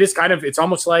is kind of, it's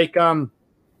almost like,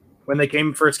 when they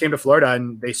first came to Florida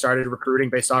and they started recruiting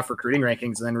based off recruiting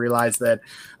rankings, and then realized that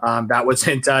that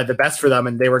wasn't the best for them,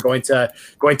 and they were going to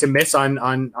miss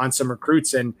on some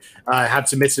recruits and have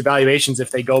some missed evaluations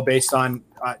if they go based on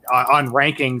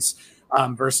rankings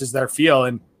versus their feel.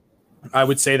 And I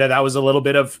would say that was a little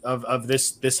bit of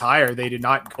this hire. They did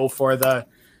not go for the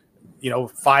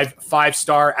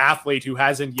five-star athlete who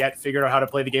hasn't yet figured out how to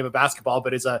play the game of basketball,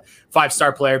 but is a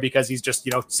 5-star player because he's just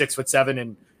 6'7"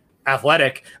 and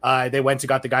athletic. They went and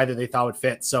got the guy that they thought would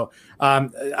fit. So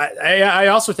I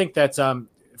also think that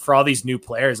for all these new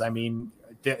players, I mean,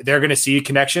 they're going to see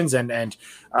connections and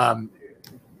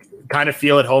kind of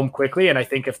feel at home quickly. And I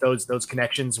think if those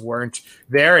connections weren't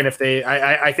there, and if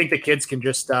I think the kids can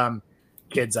just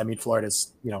kids. I mean,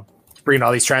 Florida's bringing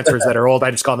all these transfers that are old. I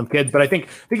just call them kids, but I think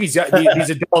these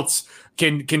adults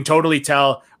can totally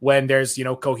tell when there's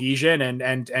cohesion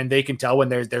and they can tell when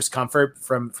there's comfort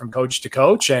from coach to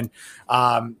coach, and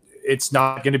it's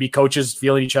not going to be coaches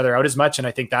feeling each other out as much. And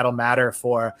I think that'll matter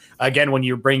for, again, when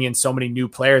you bring in so many new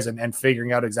players and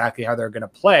figuring out exactly how they're going to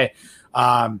play.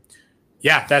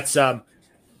 That's something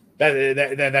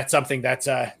that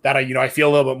I feel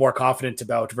a little bit more confident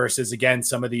about versus, again,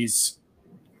 some of these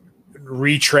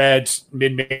retread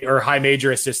mid or high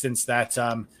major assistants that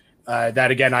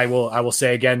again I will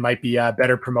say again might be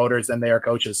better promoters than they are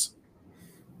coaches.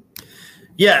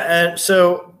 Yeah, and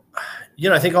so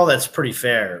I think all that's pretty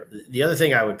fair. The other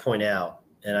thing I would point out,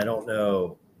 and I don't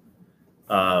know,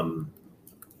 I'm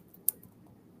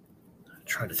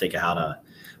trying to think of how to.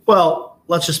 Well,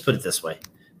 let's just put it this way.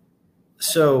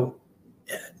 So,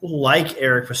 like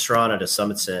Eric Pastrana to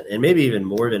some extent, and maybe even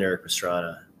more than Eric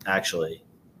Pastrana, actually.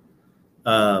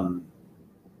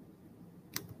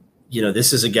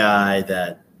 This is a guy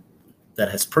that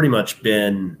has pretty much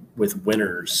been with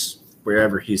winners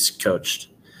wherever he's coached.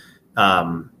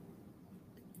 At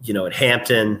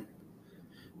Hampton,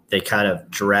 they kind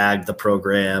of dragged the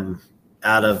program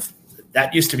out of –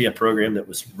 that used to be a program that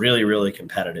was really, really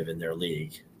competitive in their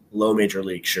league. Low major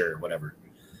league, sure, whatever.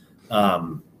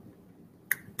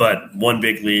 But one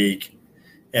big league,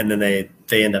 and then they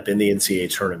end up in the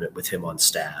NCAA tournament with him on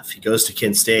staff. He goes to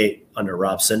Kent State under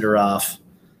Rob Senderoff,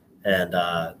 and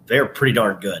they're pretty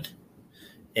darn good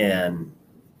and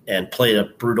played a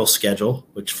brutal schedule,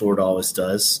 which Florida always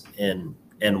does, and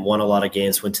won a lot of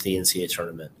games, went to the NCAA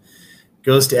tournament.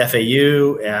 Goes to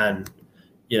FAU, and,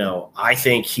 I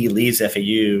think he leaves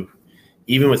FAU,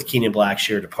 even with Keenan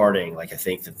Blackshear departing, I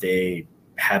think that they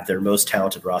have their most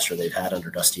talented roster they've had under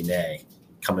Dusty May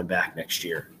coming back next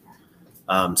year.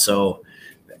 A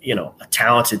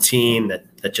talented team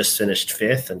that just finished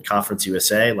 5th in Conference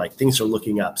USA, things are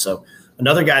looking up. So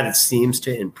another guy that seems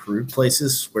to improve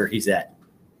places where he's at,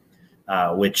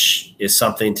 which is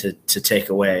something to take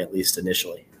away, at least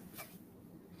initially.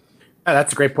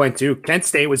 That's a great point too. Kent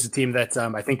State was a team that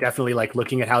I think definitely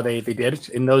looking at how they did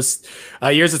in those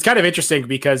years. It's kind of interesting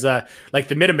because the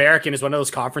Mid-American is one of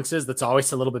those conferences that's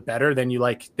always a little bit better than you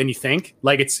think.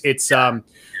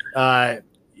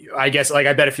 I guess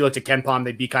I bet if you looked at KenPom,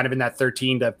 they'd be kind of in that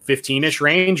 13 to 15-ish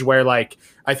range where I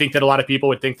think that a lot of people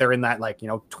would think they're in that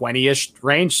 20-ish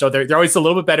range. So they're always a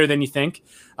little bit better than you think,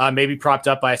 maybe propped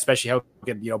up by especially how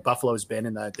good, Buffalo's been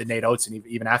in the Nate Oates and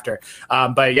even after.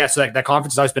 But yeah, so that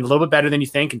conference has always been a little bit better than you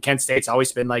think. And Kent State's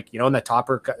always been in the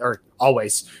top or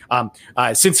always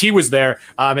since he was there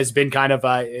has been kind of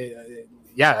a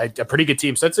pretty good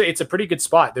team. So it's a pretty good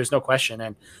spot. There's no question.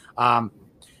 And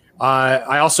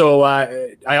I also,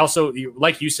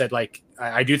 like you said,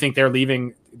 I do think they're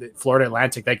leaving Florida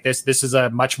Atlantic. This is a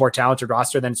much more talented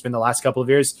roster than it's been the last couple of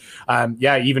years.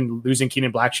 Even losing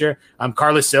Keenan Blackshear,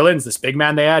 Carlos Sillins, this big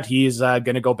man they had, he's going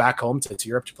to go back home to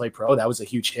Europe to play pro. That was a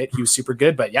huge hit. He was super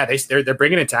good, but yeah, they're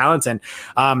bringing in talent, and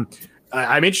I'm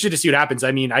interested to see what happens.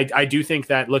 I mean, I do think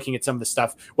that looking at some of the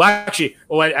stuff, one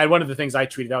of the things I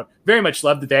tweeted out, very much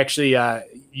love that they actually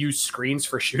use screens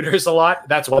for shooters a lot.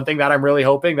 That's one thing that I'm really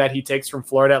hoping that he takes from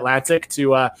Florida Atlantic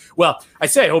to, I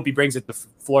hope he brings it to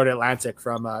Florida Atlantic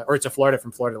or to Florida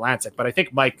from Florida Atlantic. But I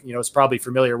think Mike, is probably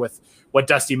familiar with what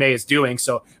Dusty May is doing.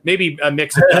 So maybe a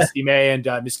mix of Dusty May and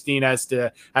Miskeen has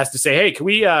to say, hey, can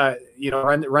we,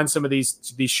 run some of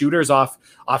these shooters off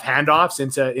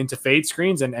handoffs into fade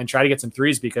screens and try to get some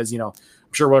threes because,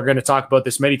 I'm sure we're going to talk about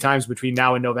this many times between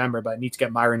now and November, but I need to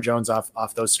get Myron Jones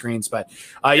off those screens. But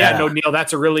Neil,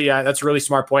 that's a really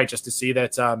smart point just to see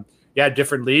that,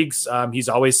 different leagues. He's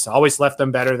always left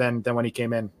them better than when he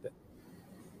came in.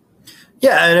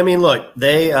 Yeah. And I mean, look,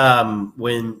 they,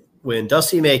 when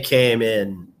Dusty May came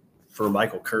in for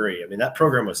Michael Curry, I mean, that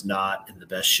program was not in the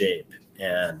best shape,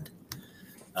 and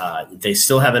they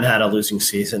still haven't had a losing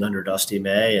season under Dusty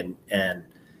May, and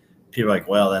people are like,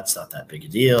 well, that's not that big a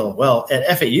deal. Well,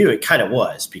 at FAU, it kind of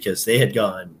was because they had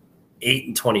gone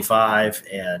 8-25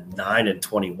 and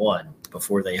 9-21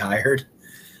 before they hired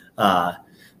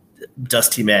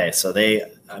Dusty May. So they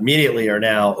immediately are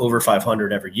now over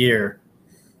 500 every year.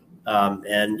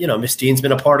 Miss Dean's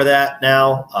been a part of that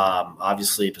now.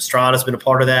 Obviously, Pastrana's been a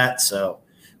part of that. So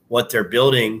what they're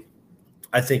building,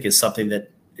 I think, is something that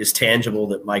is tangible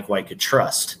that Mike White could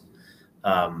trust.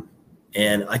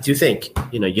 And I do think,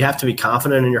 you have to be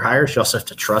confident in your hires. You also have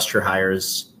to trust your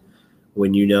hires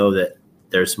when you know that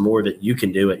there's more that you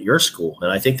can do at your school. And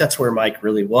I think that's where Mike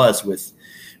really was with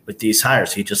these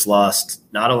hires. He just lost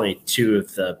not only two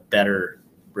of the better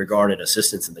regarded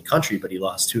assistants in the country, but he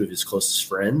lost two of his closest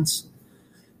friends.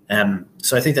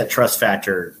 So I think that trust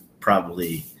factor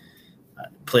probably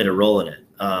played a role in it.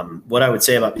 What I would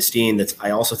say about Mustine that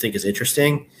I also think is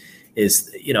interesting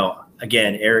is,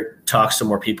 again, Eric talks to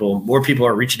more people. More people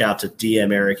are reaching out to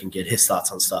DM Eric and get his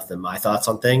thoughts on stuff than my thoughts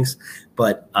on things.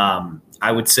 But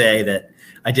I would say that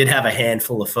I did have a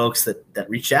handful of folks that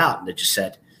reached out and that just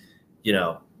said,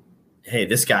 hey,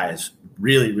 this guy is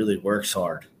really, really works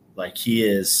hard. Like, he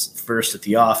is first at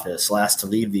the office, last to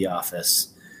leave the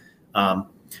office. And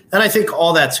I think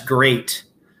all that's great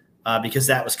because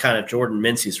that was kind of Jordan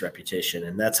Mincy's reputation.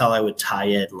 And that's how I would tie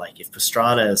in. Like, if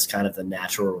Pastrana is kind of the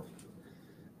natural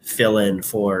fill-in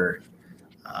for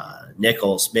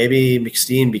Nichols, maybe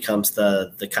McSteen becomes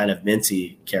the kind of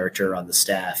Mincy character on the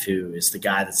staff who is the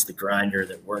guy that's the grinder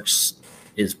that works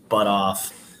his butt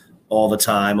off all the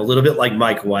time, a little bit like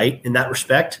Mike White in that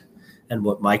respect. And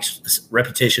what Mike's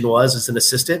reputation was as an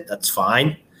assistant, that's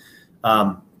fine.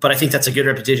 But I think that's a good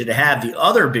reputation to have. The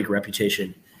other big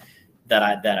reputation that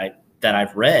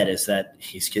I've read is that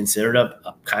he's considered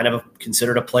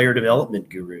considered a player development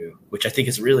guru, which I think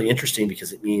is really interesting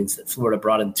because it means that Florida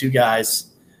brought in two guys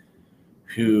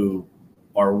who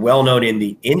are well known in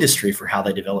the industry for how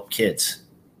they develop kids.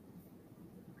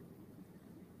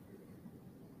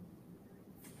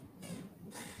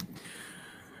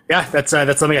 Yeah, that's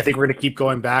something I think we're going to keep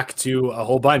going back to a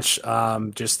whole bunch.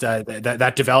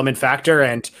 That development factor,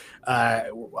 and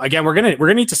again, we're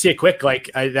gonna need to see it quick.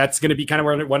 That's going to be kind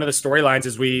of one of the storylines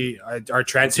as we are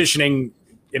transitioning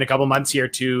in a couple months here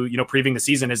to previewing the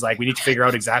season. Is like we need to figure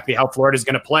out exactly how Florida is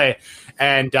going to play,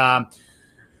 and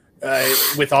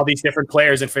with all these different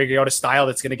players and figuring out a style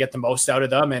that's going to get the most out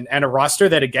of them and a roster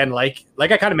that, again, like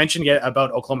I kind of mentioned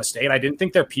about Oklahoma State, I didn't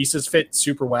think their pieces fit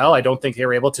super well. I don't think they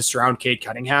were able to surround Cade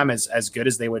Cunningham as good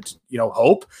as they would,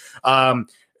 hope.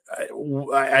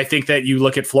 I think that you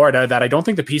look at Florida that I don't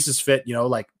think the pieces fit,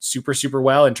 super, super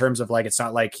well in terms of it's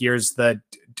not like here's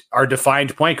our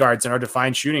defined point guards and our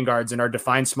defined shooting guards and our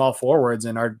defined small forwards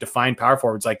and our defined power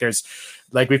forwards.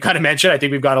 Like we've kind of mentioned, I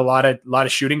think we've got a lot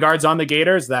of shooting guards on the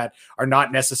Gators that are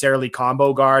not necessarily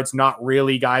combo guards, not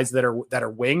really guys that are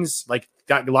wings. Like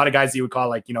got a lot of guys that you would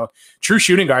call true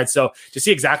shooting guards. So to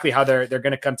see exactly how they're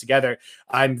going to come together,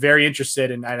 I'm very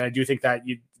interested, and I do think that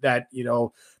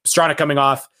Pastrana coming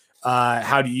off,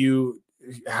 how do you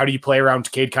play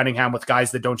around Cade Cunningham with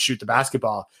guys that don't shoot the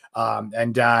basketball?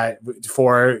 And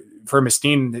for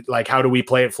Mustine, how do we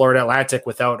play at Florida Atlantic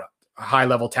without high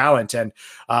level talent? And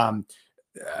I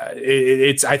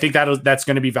think that's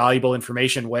going to be valuable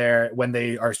information when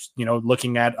they are,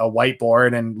 looking at a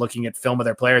whiteboard and looking at film of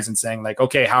their players and saying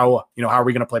okay, how are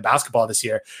we going to play basketball this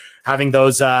year? Having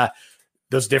those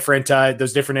different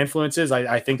influences,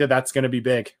 I think that's going to be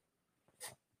big.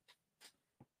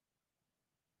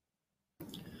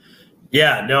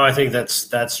 Yeah, no, I think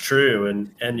that's true.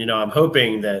 And I'm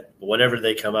hoping that whatever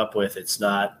they come up with, it's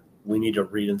not, we need to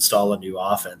reinstall a new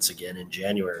offense again in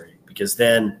January, because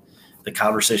then the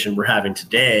conversation we're having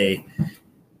today,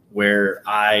 where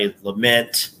I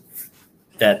lament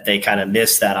that they kind of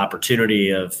missed that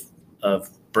opportunity of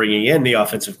bringing in the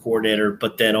offensive coordinator,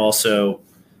 but then also,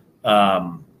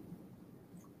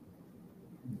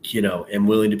 am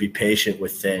willing to be patient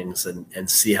with things and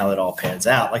see how it all pans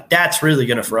out. That's really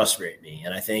going to frustrate me.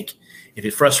 And I think if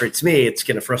it frustrates me, it's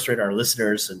going to frustrate our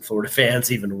listeners and Florida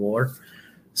fans even more.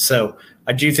 So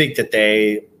I do think that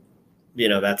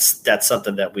that's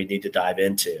something that we need to dive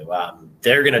into.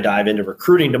 They're going to dive into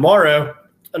recruiting tomorrow.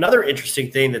 Another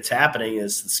interesting thing that's happening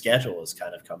is the schedule is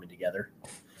kind of coming together.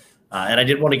 And I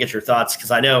did want to get your thoughts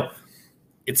because I know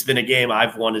it's been a game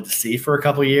I've wanted to see for a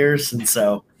couple of years. And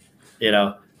so,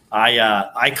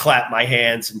 I clapped my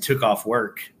hands and took off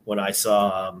work when I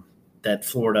saw that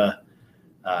Florida.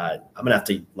 I'm going to have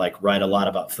to write a lot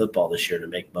about football this year to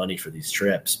make money for these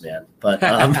trips, man. But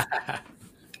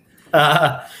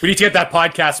we need to get that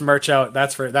podcast merch out.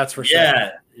 That's for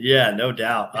sure. Yeah, no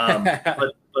doubt.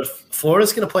 But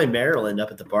Florida's going to play Maryland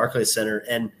up at the Barclays Center,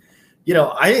 and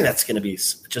I think that's going to be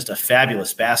just a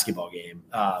fabulous basketball game.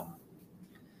 A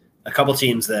couple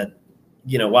teams that,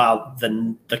 while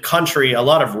the country, a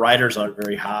lot of writers aren't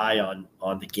very high on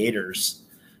the Gators.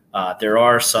 There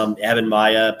are some Evan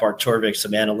Maya, Bart Torvik,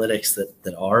 some analytics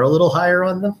that are a little higher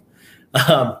on them.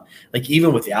 Like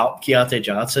even without Keontae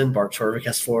Johnson, Bart Torvik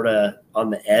has Florida on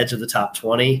the edge of the top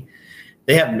 20.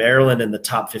 They have Maryland in the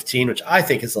top 15, which I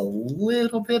think is a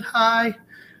little bit high.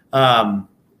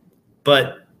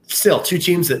 But still, two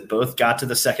teams that both got to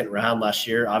the second round last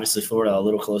year. Obviously, Florida a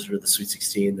little closer to the Sweet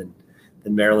 16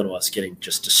 than Maryland was, getting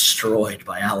just destroyed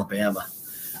by Alabama.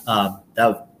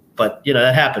 But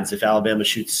that happens. If Alabama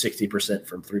shoots 60%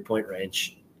 from 3-point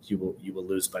range, you will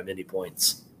lose by many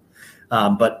points.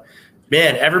 But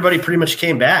man, everybody pretty much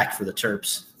came back for the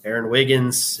Terps. Aaron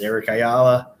Wiggins, Eric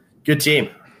Ayala, good team.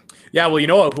 Yeah, well,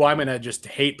 who I'm gonna just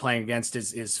hate playing against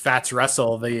is Fats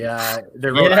Russell, the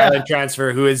Rhode Island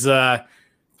transfer, who is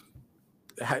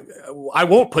I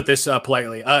won't put this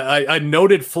politely, a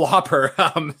noted flopper.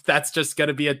 That's just going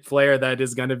to be a player that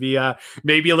is going to be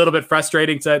maybe a little bit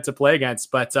frustrating to play against.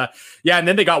 But and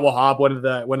then they got Wahab,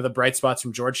 one of the bright spots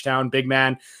from Georgetown, big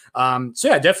man. So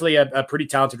yeah, definitely a pretty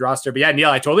talented roster. But yeah,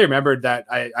 Neil, I totally remembered that.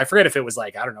 I forget if it was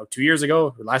 2 years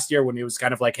ago or last year when he was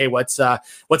kind of like, hey, what's a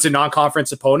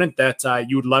non-conference opponent that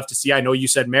you would love to see? I know you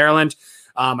said Maryland.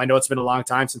 I know it's been a long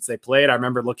time since they played. I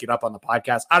remember looking it up on the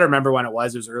podcast. I don't remember when it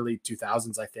was. It was early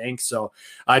 2000s, I think. So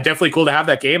definitely cool to have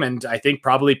that game. And I think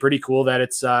probably pretty cool that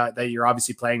it's that you're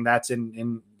obviously playing that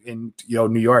in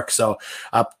New York. So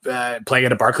playing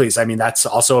at a Barclays, I mean, that's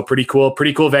also a pretty cool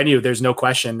venue. There's no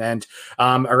question. And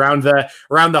around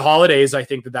the holidays, I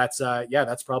think that's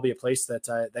probably a place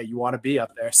that you want to be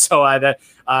up there. So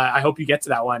I hope you get to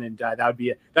that one, and that'd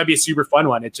be a super fun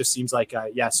one. It just seems like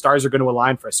stars are going to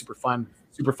align for a super fun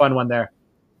one there.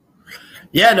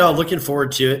 Yeah, no, looking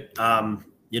forward to it.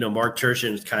 Mark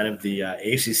Turgeon is kind of the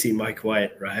ACC Mike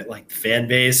White, right? Like the fan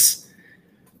base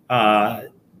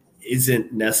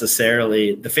isn't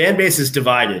necessarily – the fan base is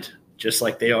divided, just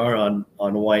like they are on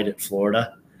White at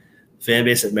Florida. The fan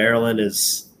base at Maryland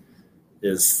is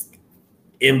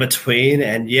in between,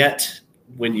 and yet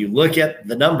when you look at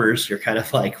the numbers, you're kind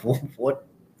of like, well, what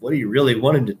are you really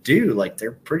wanting to do? Like,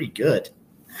 they're pretty good.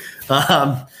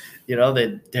 They're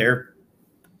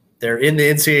in the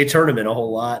NCAA tournament a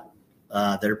whole lot.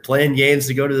 They're playing games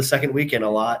to go to the second weekend a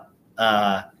lot.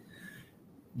 What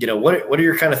are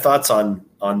your kind of thoughts on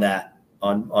that,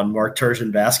 on Mark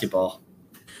Turgeon basketball?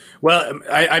 Well,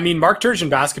 I mean, Mark Turgeon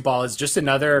basketball is just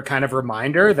another kind of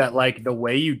reminder that the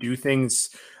way you do things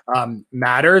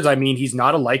matters. I mean, he's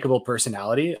not a likable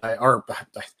personality. I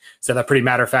said that pretty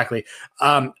matter-of-factly.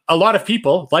 A lot of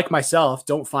people, like myself,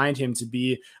 don't find him to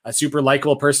be a super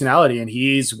likable personality, and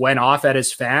he's went off at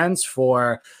his fans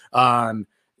for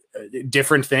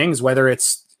different things, whether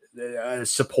it's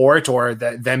support or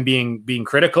them being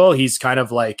critical. He's kind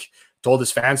of told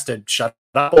his fans to shut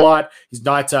up a lot. He's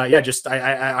not,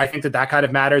 I think that kind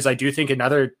of matters. I do think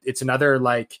it's another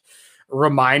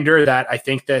reminder that I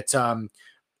think that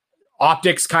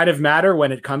optics kind of matter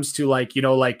when it comes to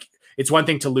it's one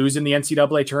thing to lose in the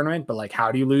NCAA tournament, but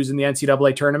how do you lose in the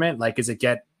NCAA tournament? Is it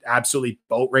get absolutely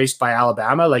boat raced by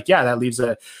Alabama? That leaves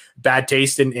a bad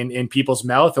taste in people's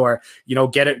mouth, or,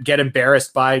 get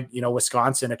embarrassed by,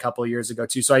 Wisconsin a couple of years ago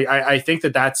too. So I think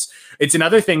it's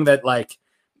another thing that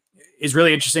is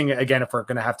really interesting. Again, if we're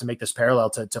going to have to make this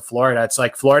parallel to Florida, it's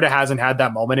Florida hasn't had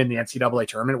that moment in the NCAA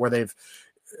tournament where they've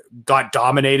got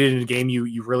dominated in a game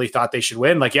you really thought they should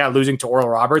win. Losing to Oral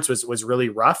Roberts was really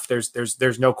rough.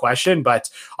 There's no question, but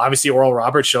obviously Oral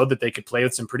Roberts showed that they could play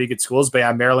with some pretty good schools.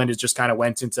 But Maryland has just kind of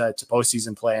went into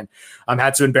postseason play and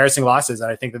had some embarrassing losses. And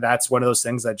I think that's one of those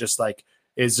things that just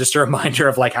is just a reminder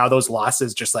of how those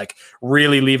losses just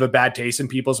really leave a bad taste in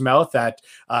people's mouth that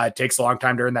takes a long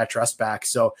time to earn that trust back.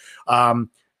 So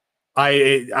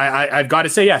I've got to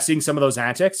say, seeing some of those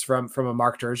antics from a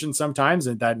Mark Turgeon sometimes,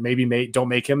 and that maybe don't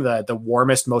make him the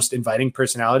warmest, most inviting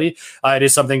personality. It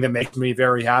is something that makes me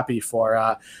very happy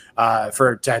to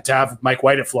have Mike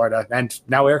White at Florida, and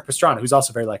now Eric Pastrana, who's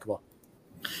also very likable.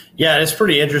 Yeah, it's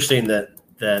pretty interesting that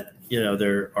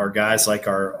there are guys like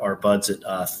our buds at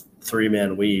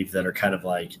 3-Man Weave that are kind of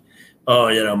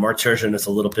Mark Turgeon is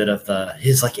a little bit of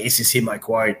he's like ACC Mike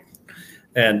White.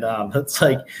 And it's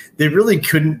they really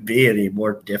couldn't be any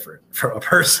more different from a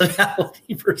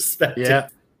personality perspective. Yeah.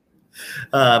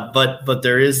 But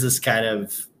there is this kind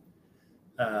of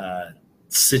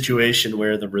situation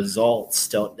where the results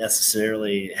don't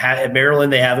necessarily at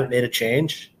Maryland, they haven't made a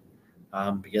change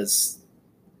because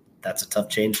that's a tough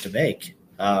change to make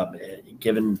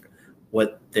given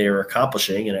what they're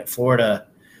accomplishing. And at Florida,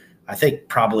 I think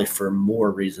probably for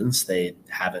more reasons they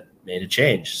haven't made a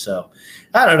change. So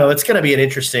I don't know. It's going to be an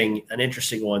interesting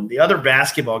one. The other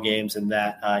basketball games in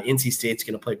that NC State's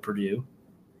going to play Purdue,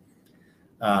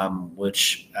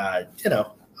 which, I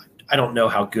don't know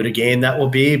how good a game that will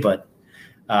be, but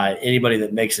anybody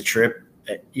that makes a trip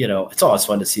it's always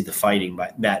fun to see the fighting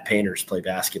Matt Painters play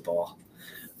basketball.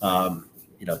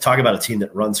 Talk about a team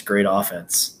that runs great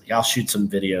offense. Like, I'll shoot some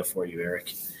video for you,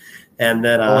 Eric. And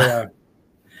then,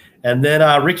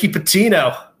 Ricky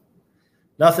Pitino.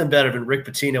 Nothing better than Rick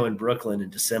Pitino in Brooklyn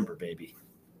in December, baby.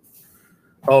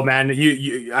 Oh man,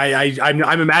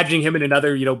 I'm imagining him in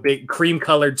another big cream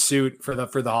colored suit for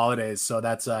the holidays. So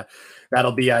that's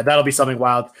that'll be something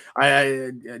wild.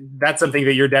 That's something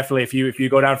that you're definitely, if you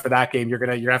go down for that game, you're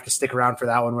gonna have to stick around for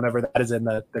that one whenever that is in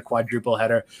the quadruple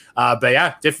header. But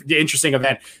yeah, interesting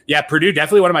event. Yeah, Purdue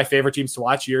definitely one of my favorite teams to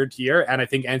watch year to year, and I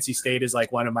think NC State is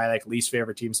like one of my least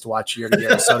favorite teams to watch year to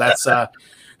year. So that's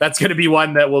going to be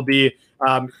one that will be.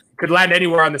 Could land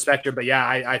anywhere on the spectrum, but yeah,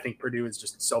 I think Purdue is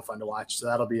just so fun to watch. So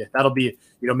that'll be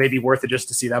maybe worth it just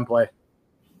to see them play.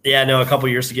 Yeah, no, a couple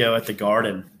years ago at the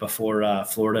Garden, before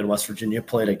Florida and West Virginia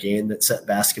played a game that set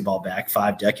basketball back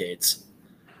 5 decades,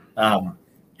 had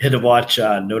to watch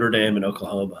Notre Dame and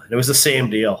Oklahoma. And it was the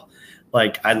same deal.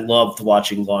 Like, I loved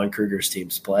watching Lon Kruger's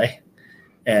teams play,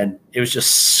 and it was just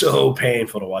so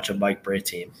painful to watch a Mike Brey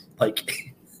team.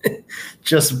 Like,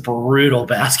 just brutal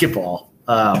basketball.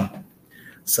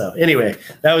 So anyway,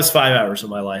 that was 5 hours of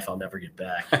my life I'll never get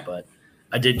back. But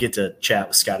I did get to chat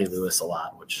with Scotty Lewis a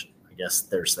lot, which I guess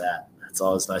there's that. It's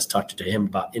always nice talking to him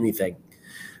about anything,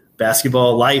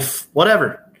 basketball, life,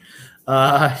 whatever.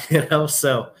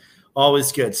 So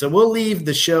always good. So we'll leave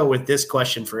the show with this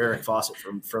question for Eric Fawcett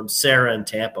from Sarah in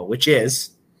Tampa, which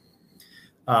is,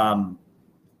 I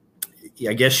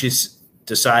guess she's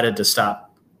decided to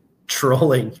stop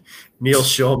trolling Neil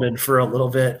Schulman for a little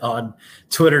bit on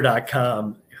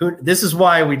Twitter.com. This is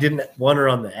why we didn't want her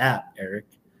on the app, Eric.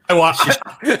 I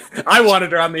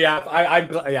wanted her on the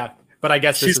app. But I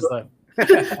guess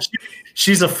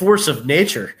she's a force of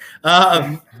nature.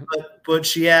 But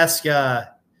she asked, have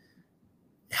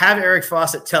Eric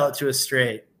Fawcett tell it to us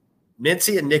straight.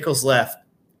 Mincy and Nichols left.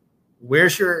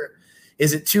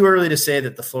 Is it too early to say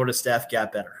that the Florida staff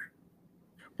got better?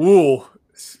 Ooh.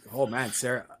 Oh man,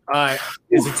 Sarah.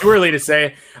 Is it too early to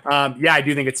say? Yeah, I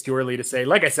do think it's too early to say.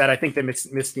 Like I said, I think that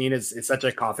Miss Steen is such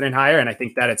a confident hire, and I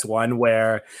think that it's one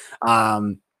where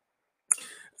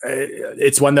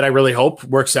it's one that I really hope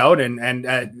works out, and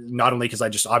not only because I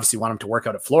just obviously want him to work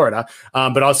out at Florida,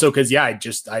 but also because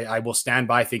I will stand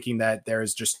by thinking that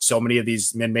there's just so many of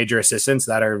these mid-major assistants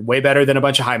that are way better than a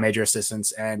bunch of high-major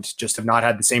assistants and just have not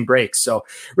had the same breaks. So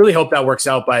really hope that works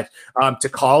out. But to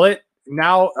call it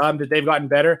now that they've gotten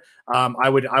better, I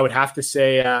would have to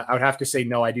say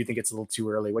no. I do think it's a little too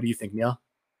early. What do you think, Neil?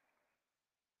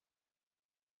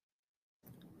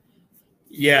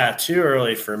 Yeah, too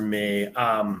early for me.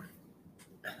 I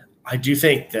do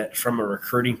think that from a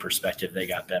recruiting perspective, they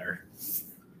got better.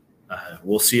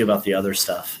 We'll see about the other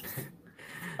stuff,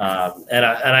 and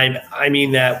I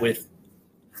mean that with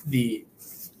the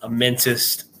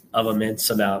immense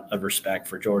amount of respect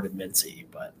for Jordan Mincy,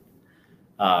 but.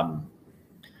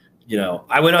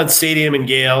 I went on Stadium and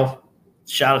Gale.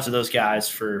 Shout out to those guys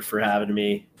for having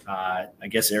me. I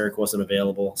guess Eric wasn't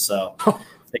available, so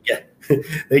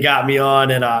they got me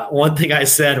on. And one thing I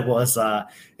said was,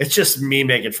 it's just me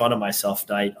making fun of myself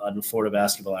tonight on Florida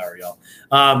Basketball Hour, y'all.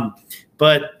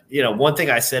 But one thing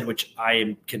I said, which I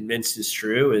am convinced is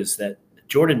true, is that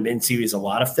Jordan Mincy is a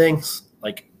lot of things.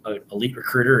 Like, an elite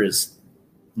recruiter is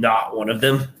not one of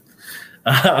them.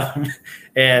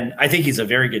 And I think he's a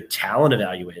very good talent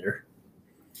evaluator.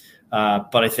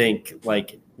 But I think,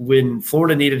 like, when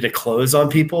Florida needed to close on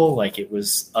people, like, it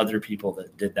was other people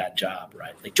that did that job,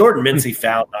 right? Like, Jordan Mincy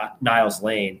found Niles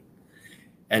Lane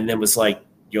and then was like,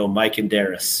 yo, Mike and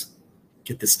Darius,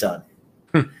 get this done.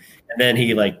 And then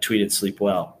he, tweeted sleep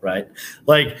well, right?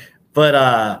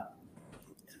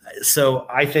 So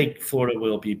I think Florida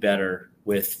will be better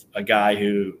with a guy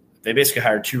who they basically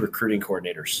hired 2 recruiting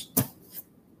coordinators.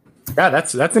 Yeah,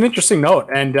 that's an interesting note,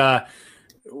 and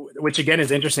which again is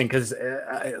interesting because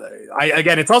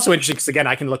it's also interesting because again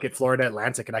I can look at Florida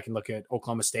Atlantic and I can look at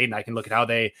Oklahoma State and I can look at how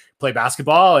they play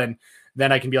basketball, and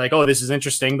then I can be like, oh, this is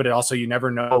interesting, but you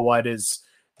never know what is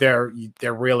their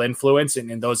real influence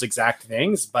in those exact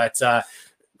things. But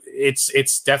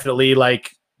it's definitely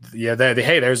like, yeah,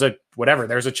 there's a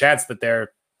chance that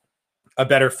they're a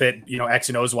better fit, X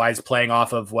and O's wise, playing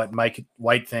off of what Mike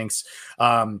White thinks.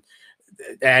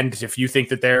 And if you think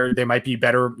that they might be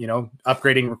better,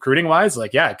 upgrading recruiting wise,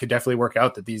 it could definitely work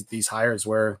out that these hires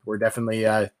were definitely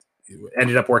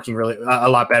ended up working really a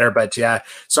lot better. But yeah,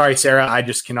 sorry, Sarah, I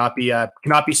just cannot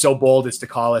be so bold as to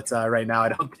call it right now. I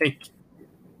don't think.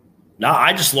 No,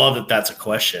 I just love that that's a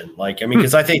question.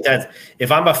 Because I think that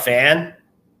if I'm a fan,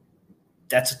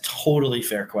 that's a totally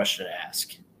fair question to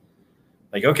ask.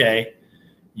 Okay,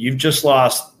 You've just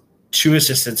lost 2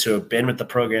 assistants who have been with the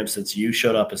program since you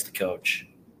showed up as the coach.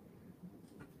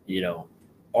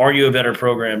 Are you a better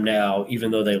program now, even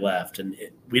though they left? And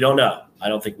we don't know. I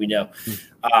don't think we know.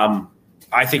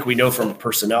 I think we know from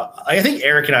personnel. I think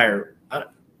Eric and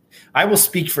I will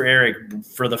speak for Eric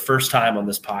for the first time on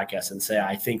this podcast and say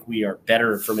I think we are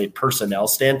better from a personnel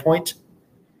standpoint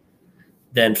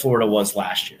than Florida was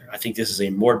last year. I think this is a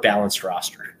more balanced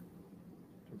roster.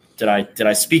 Did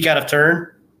I speak out of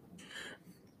turn?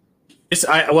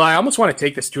 I almost want to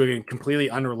take this to a completely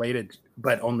unrelated,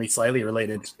 but only slightly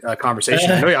related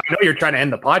conversation. I know you're trying to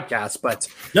end the podcast, but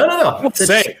no. I will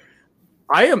say,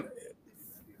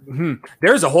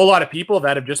 there's a whole lot of people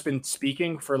that have just been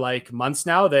speaking for like months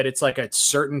now that it's like a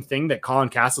certain thing that Colin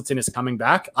Castleton is coming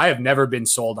back. I have never been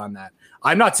sold on that.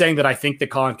 I'm not saying that I think that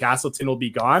Colin Castleton will be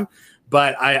gone,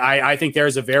 but I think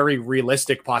there's a very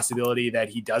realistic possibility that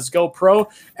he does go pro.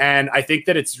 And I think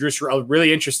that it's just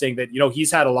really interesting that, he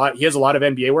has a lot of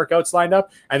NBA workouts lined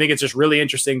up. I think it's just really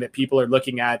interesting that people are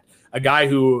looking at a guy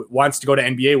who wants to go to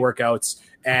NBA workouts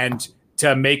and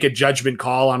to make a judgment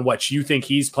call on what you think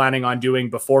he's planning on doing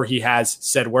before he has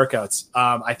said workouts.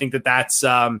 I think that's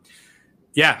I'm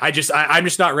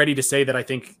just not ready to say that I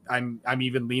think I'm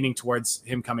even leaning towards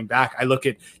him coming back. I look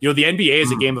at, the NBA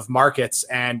is a game of markets,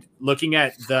 and looking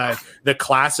at the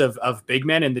class of big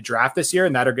men in the draft this year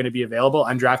and that are going to be available,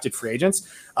 undrafted free agents,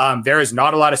 there is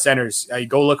not a lot of centers.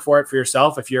 Go look for it for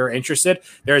yourself if you're interested.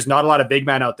 There is not a lot of big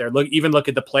men out there. Look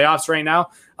at the playoffs right now.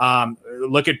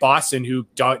 Look at Boston, who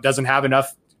doesn't have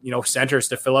enough, centers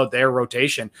to fill out their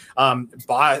rotation.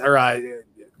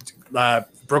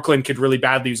 Brooklyn could really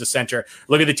badly use a center.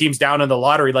 Look at the teams down in the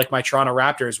lottery, like my Toronto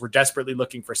Raptors. We're desperately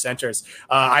looking for centers.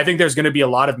 I think there's going to be a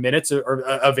lot of minutes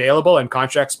available and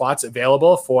contract spots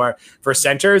available for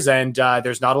centers, and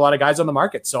there's not a lot of guys on the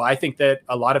market. So I think that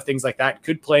a lot of things like that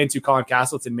could play into Colin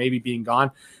Castleton maybe being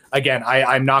gone. Again,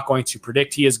 I'm not going to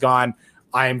predict he is gone.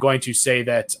 I am going to say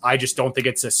that I just don't think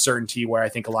it's a certainty where I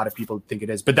think a lot of people think it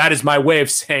is. But that is my way of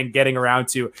saying, getting around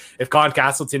to, if Colin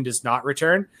Castleton does not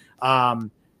return,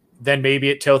 then maybe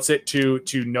it tilts it to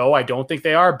no, I don't think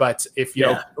they are. But if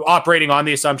operating on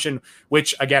the assumption,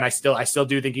 which again, I still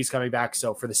do think he's coming back.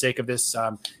 So for the sake of this,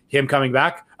 him coming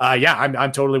back,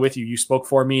 I'm totally with you. You spoke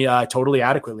for me totally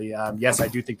adequately. Yes, I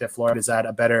do think that Florida's at in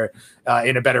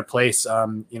a better place,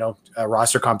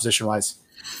 roster composition wise.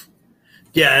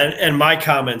 Yeah, and my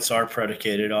comments are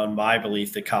predicated on my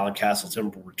belief that Colin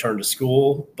Castleton will return to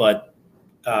school. But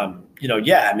I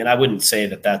wouldn't say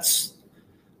that that's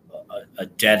a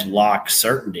deadlock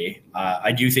certainty.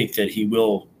 I do think that he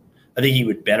will. I think he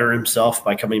would better himself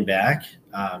by coming back.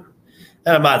 And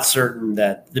I'm not certain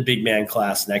that the big man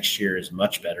class next year is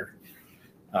much better.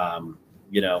 And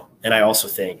I also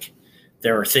think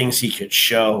there are things he could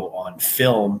show on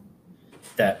film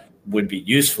that would be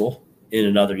useful in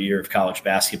another year of college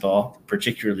basketball,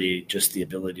 particularly just the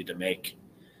ability to make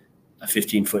a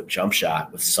 15-foot jump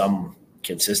shot with some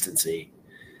consistency.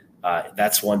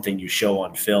 That's one thing you show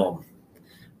on film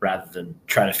rather than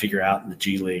trying to figure out in the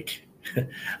G League.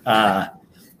 So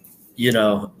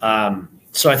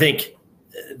I think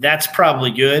that's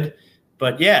probably good.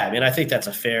 But I think that's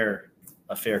a fair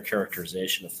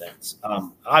characterization of things.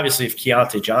 Obviously, if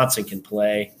Keontae Johnson can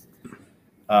play,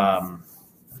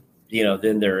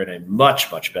 then they're in a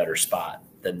much, much better spot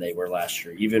than they were last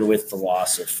year, even with the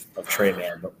loss of Trey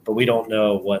Mann. But we don't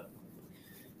know what,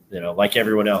 like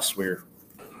everyone else, we're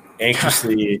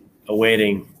anxiously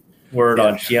awaiting word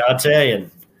on Keontae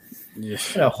and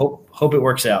hope it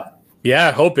works out.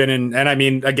 Yeah, hoping. And I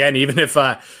mean, again, even if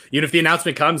the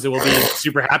announcement comes, it will be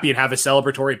super happy and have a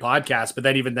celebratory podcast. But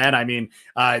then even then, I mean,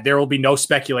 there will be no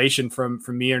speculation from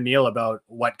me or Neil about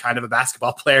what kind of a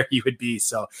basketball player he would be.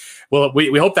 So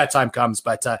we hope that time comes.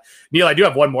 But Neil, I do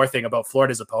have one more thing about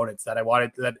Florida's opponents that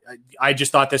I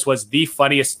just thought this was the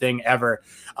funniest thing ever.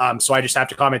 So I just have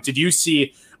to comment. Did you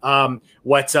see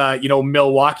what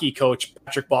Milwaukee coach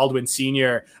Patrick Baldwin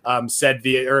Sr. said?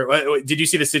 Did you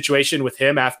see the situation with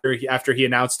him after he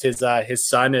announced his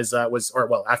son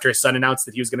after his son announced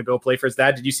that he was going to go play for his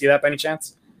dad? Did you see that by any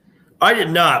chance? I did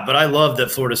not, but I love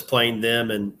that Florida's playing them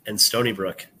and Stony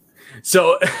Brook.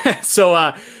 So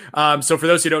for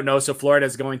those who don't know, Florida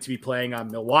is going to be playing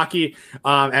Milwaukee,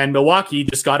 and Milwaukee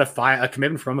just got a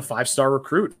commitment from a 5-star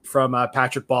recruit from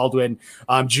Patrick Baldwin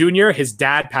Jr. His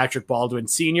dad, Patrick Baldwin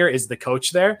Sr., is the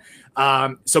coach there.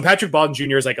 So Patrick Baldwin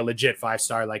Jr. is like a legit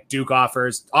 5-star, like Duke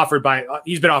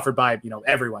he's been offered by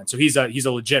everyone. So he's a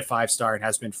legit 5-star and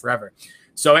has been forever.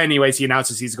 So anyways, he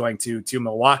announces he's going to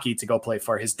Milwaukee to go play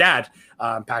for his dad,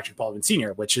 Patrick Baldwin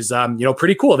Sr., which is,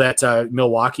 pretty cool that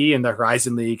Milwaukee and the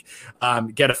Horizon League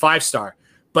get a 5-star.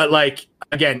 But like,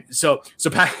 again, so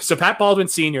Pat Baldwin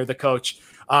Sr., the coach,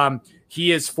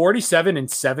 he is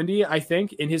 47-70, I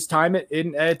think, in his time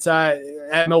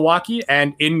at Milwaukee,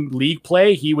 and in league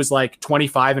play, he was like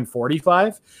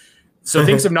 25-45. So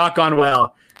things have not gone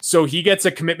well. So he gets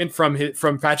a commitment from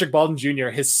Patrick Baldwin Jr.,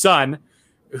 his son,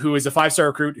 who is a 5-star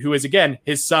recruit, who is again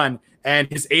his son, and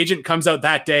his agent comes out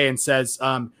that day and says,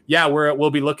 "Yeah, we'll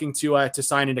be looking to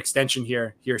sign an extension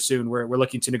here soon. We're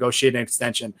looking to negotiate an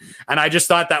extension." And I just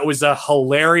thought that was a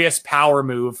hilarious power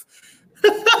move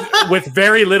with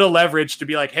very little leverage to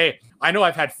be like, "Hey, I know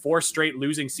I've had 4 straight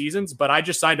losing seasons, but I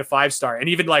just signed a 5-star." And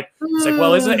even like, it's like,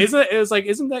 well, isn't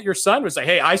that your son? It was like,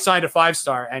 hey, I signed a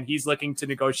 5-star, and he's looking to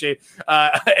negotiate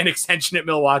an extension at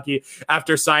Milwaukee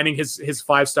after signing his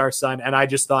 5-star son. And I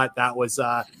just thought that was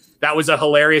a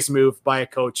hilarious move by a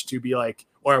coach to be like,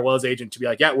 or his agent to be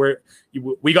like, yeah,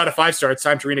 we got a 5-star. It's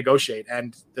time to renegotiate.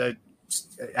 And the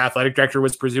athletic director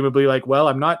was presumably like, well,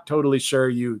 I'm not totally sure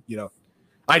you know.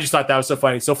 I just thought that was so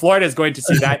funny. So Florida is going to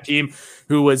see that team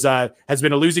who has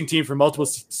been a losing team for multiple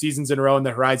seasons in a row in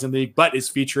the Horizon League, but is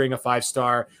featuring a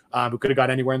 5-star who could have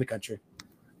gone anywhere in the country.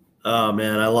 Oh,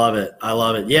 man, I love it.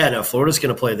 Yeah, no, Florida's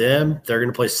going to play them. They're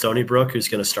going to play Stony Brook, who's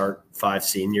going to start 5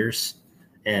 seniors,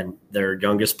 and their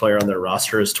youngest player on their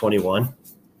roster is 21.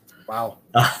 Wow.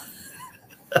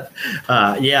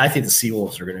 Yeah, I think the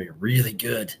Seawolves are going to be really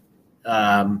good.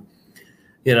 So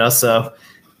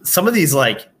some of these,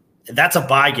 like, that's a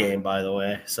bye game, by the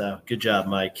way. So good job,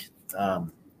 Mike. No,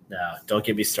 don't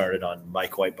get me started on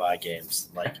Mike White bye games.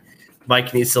 Like,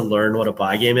 Mike needs to learn what a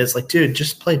bye game is. Like, dude,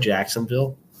 just play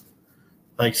Jacksonville.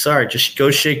 Like, sorry, just go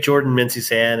shake Jordan Mincy's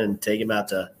hand and take him out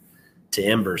to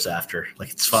Embers after. Like,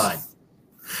 it's fine.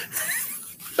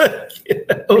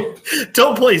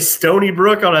 Don't play Stony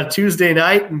Brook on a Tuesday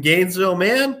night in Gainesville,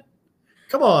 man.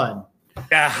 Come on.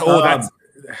 Yeah.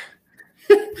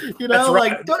 That's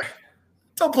right.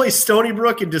 Don't play Stony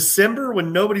Brook in December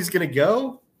when nobody's going to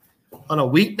go on a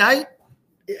weeknight.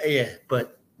 Yeah,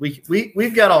 but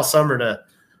we've got all summer to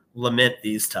lament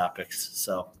these topics.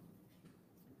 So,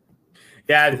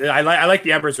 yeah, I like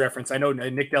the Embers reference. I know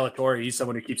Nick Delatorre, he's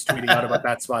someone who keeps tweeting out about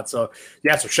that spot. So,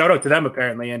 yeah, so shout out to them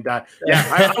apparently. And, I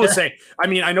would say, I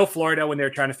mean, I know Florida, when they were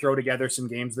trying to throw together some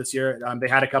games this year, they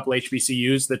had a couple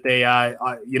HBCUs that they,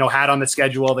 had on the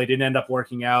schedule. They didn't end up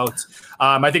working out.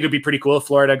 I think it would be pretty cool if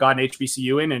Florida got an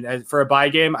HBCU in. And for a bye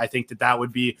game, I think that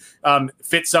would be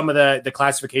fit some of the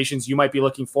classifications you might be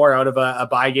looking for out of a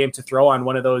bye game to throw on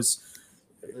one of those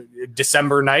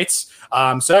December nights.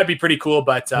 So that'd be pretty cool.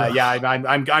 But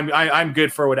I'm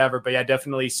good for whatever. But yeah,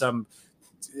 definitely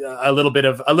a little bit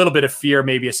of fear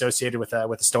maybe associated with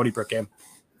a Stony Brook game.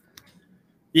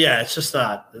 Yeah, it's just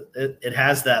not. It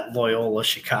has that Loyola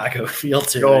Chicago feel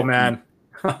to it. Oh man,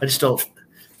 I just don't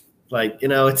like.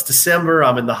 It's December.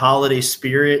 I'm in the holiday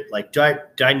spirit. Like, do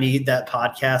I need that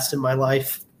podcast in my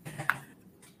life?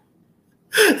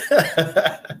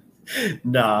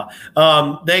 Nah.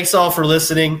 Thanks all for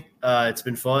listening. It's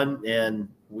been fun, and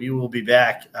we will be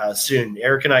back soon.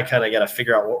 Eric and I kind of got to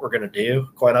figure out what we're going to do,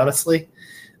 quite honestly.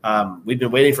 We've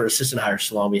been waiting for assistant hires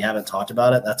so long. We haven't talked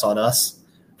about it. That's on us.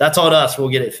 We'll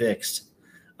get it fixed.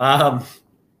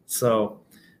 So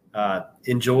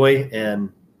enjoy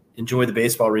the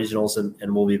baseball regionals,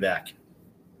 and we'll be back.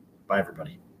 Bye,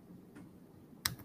 everybody.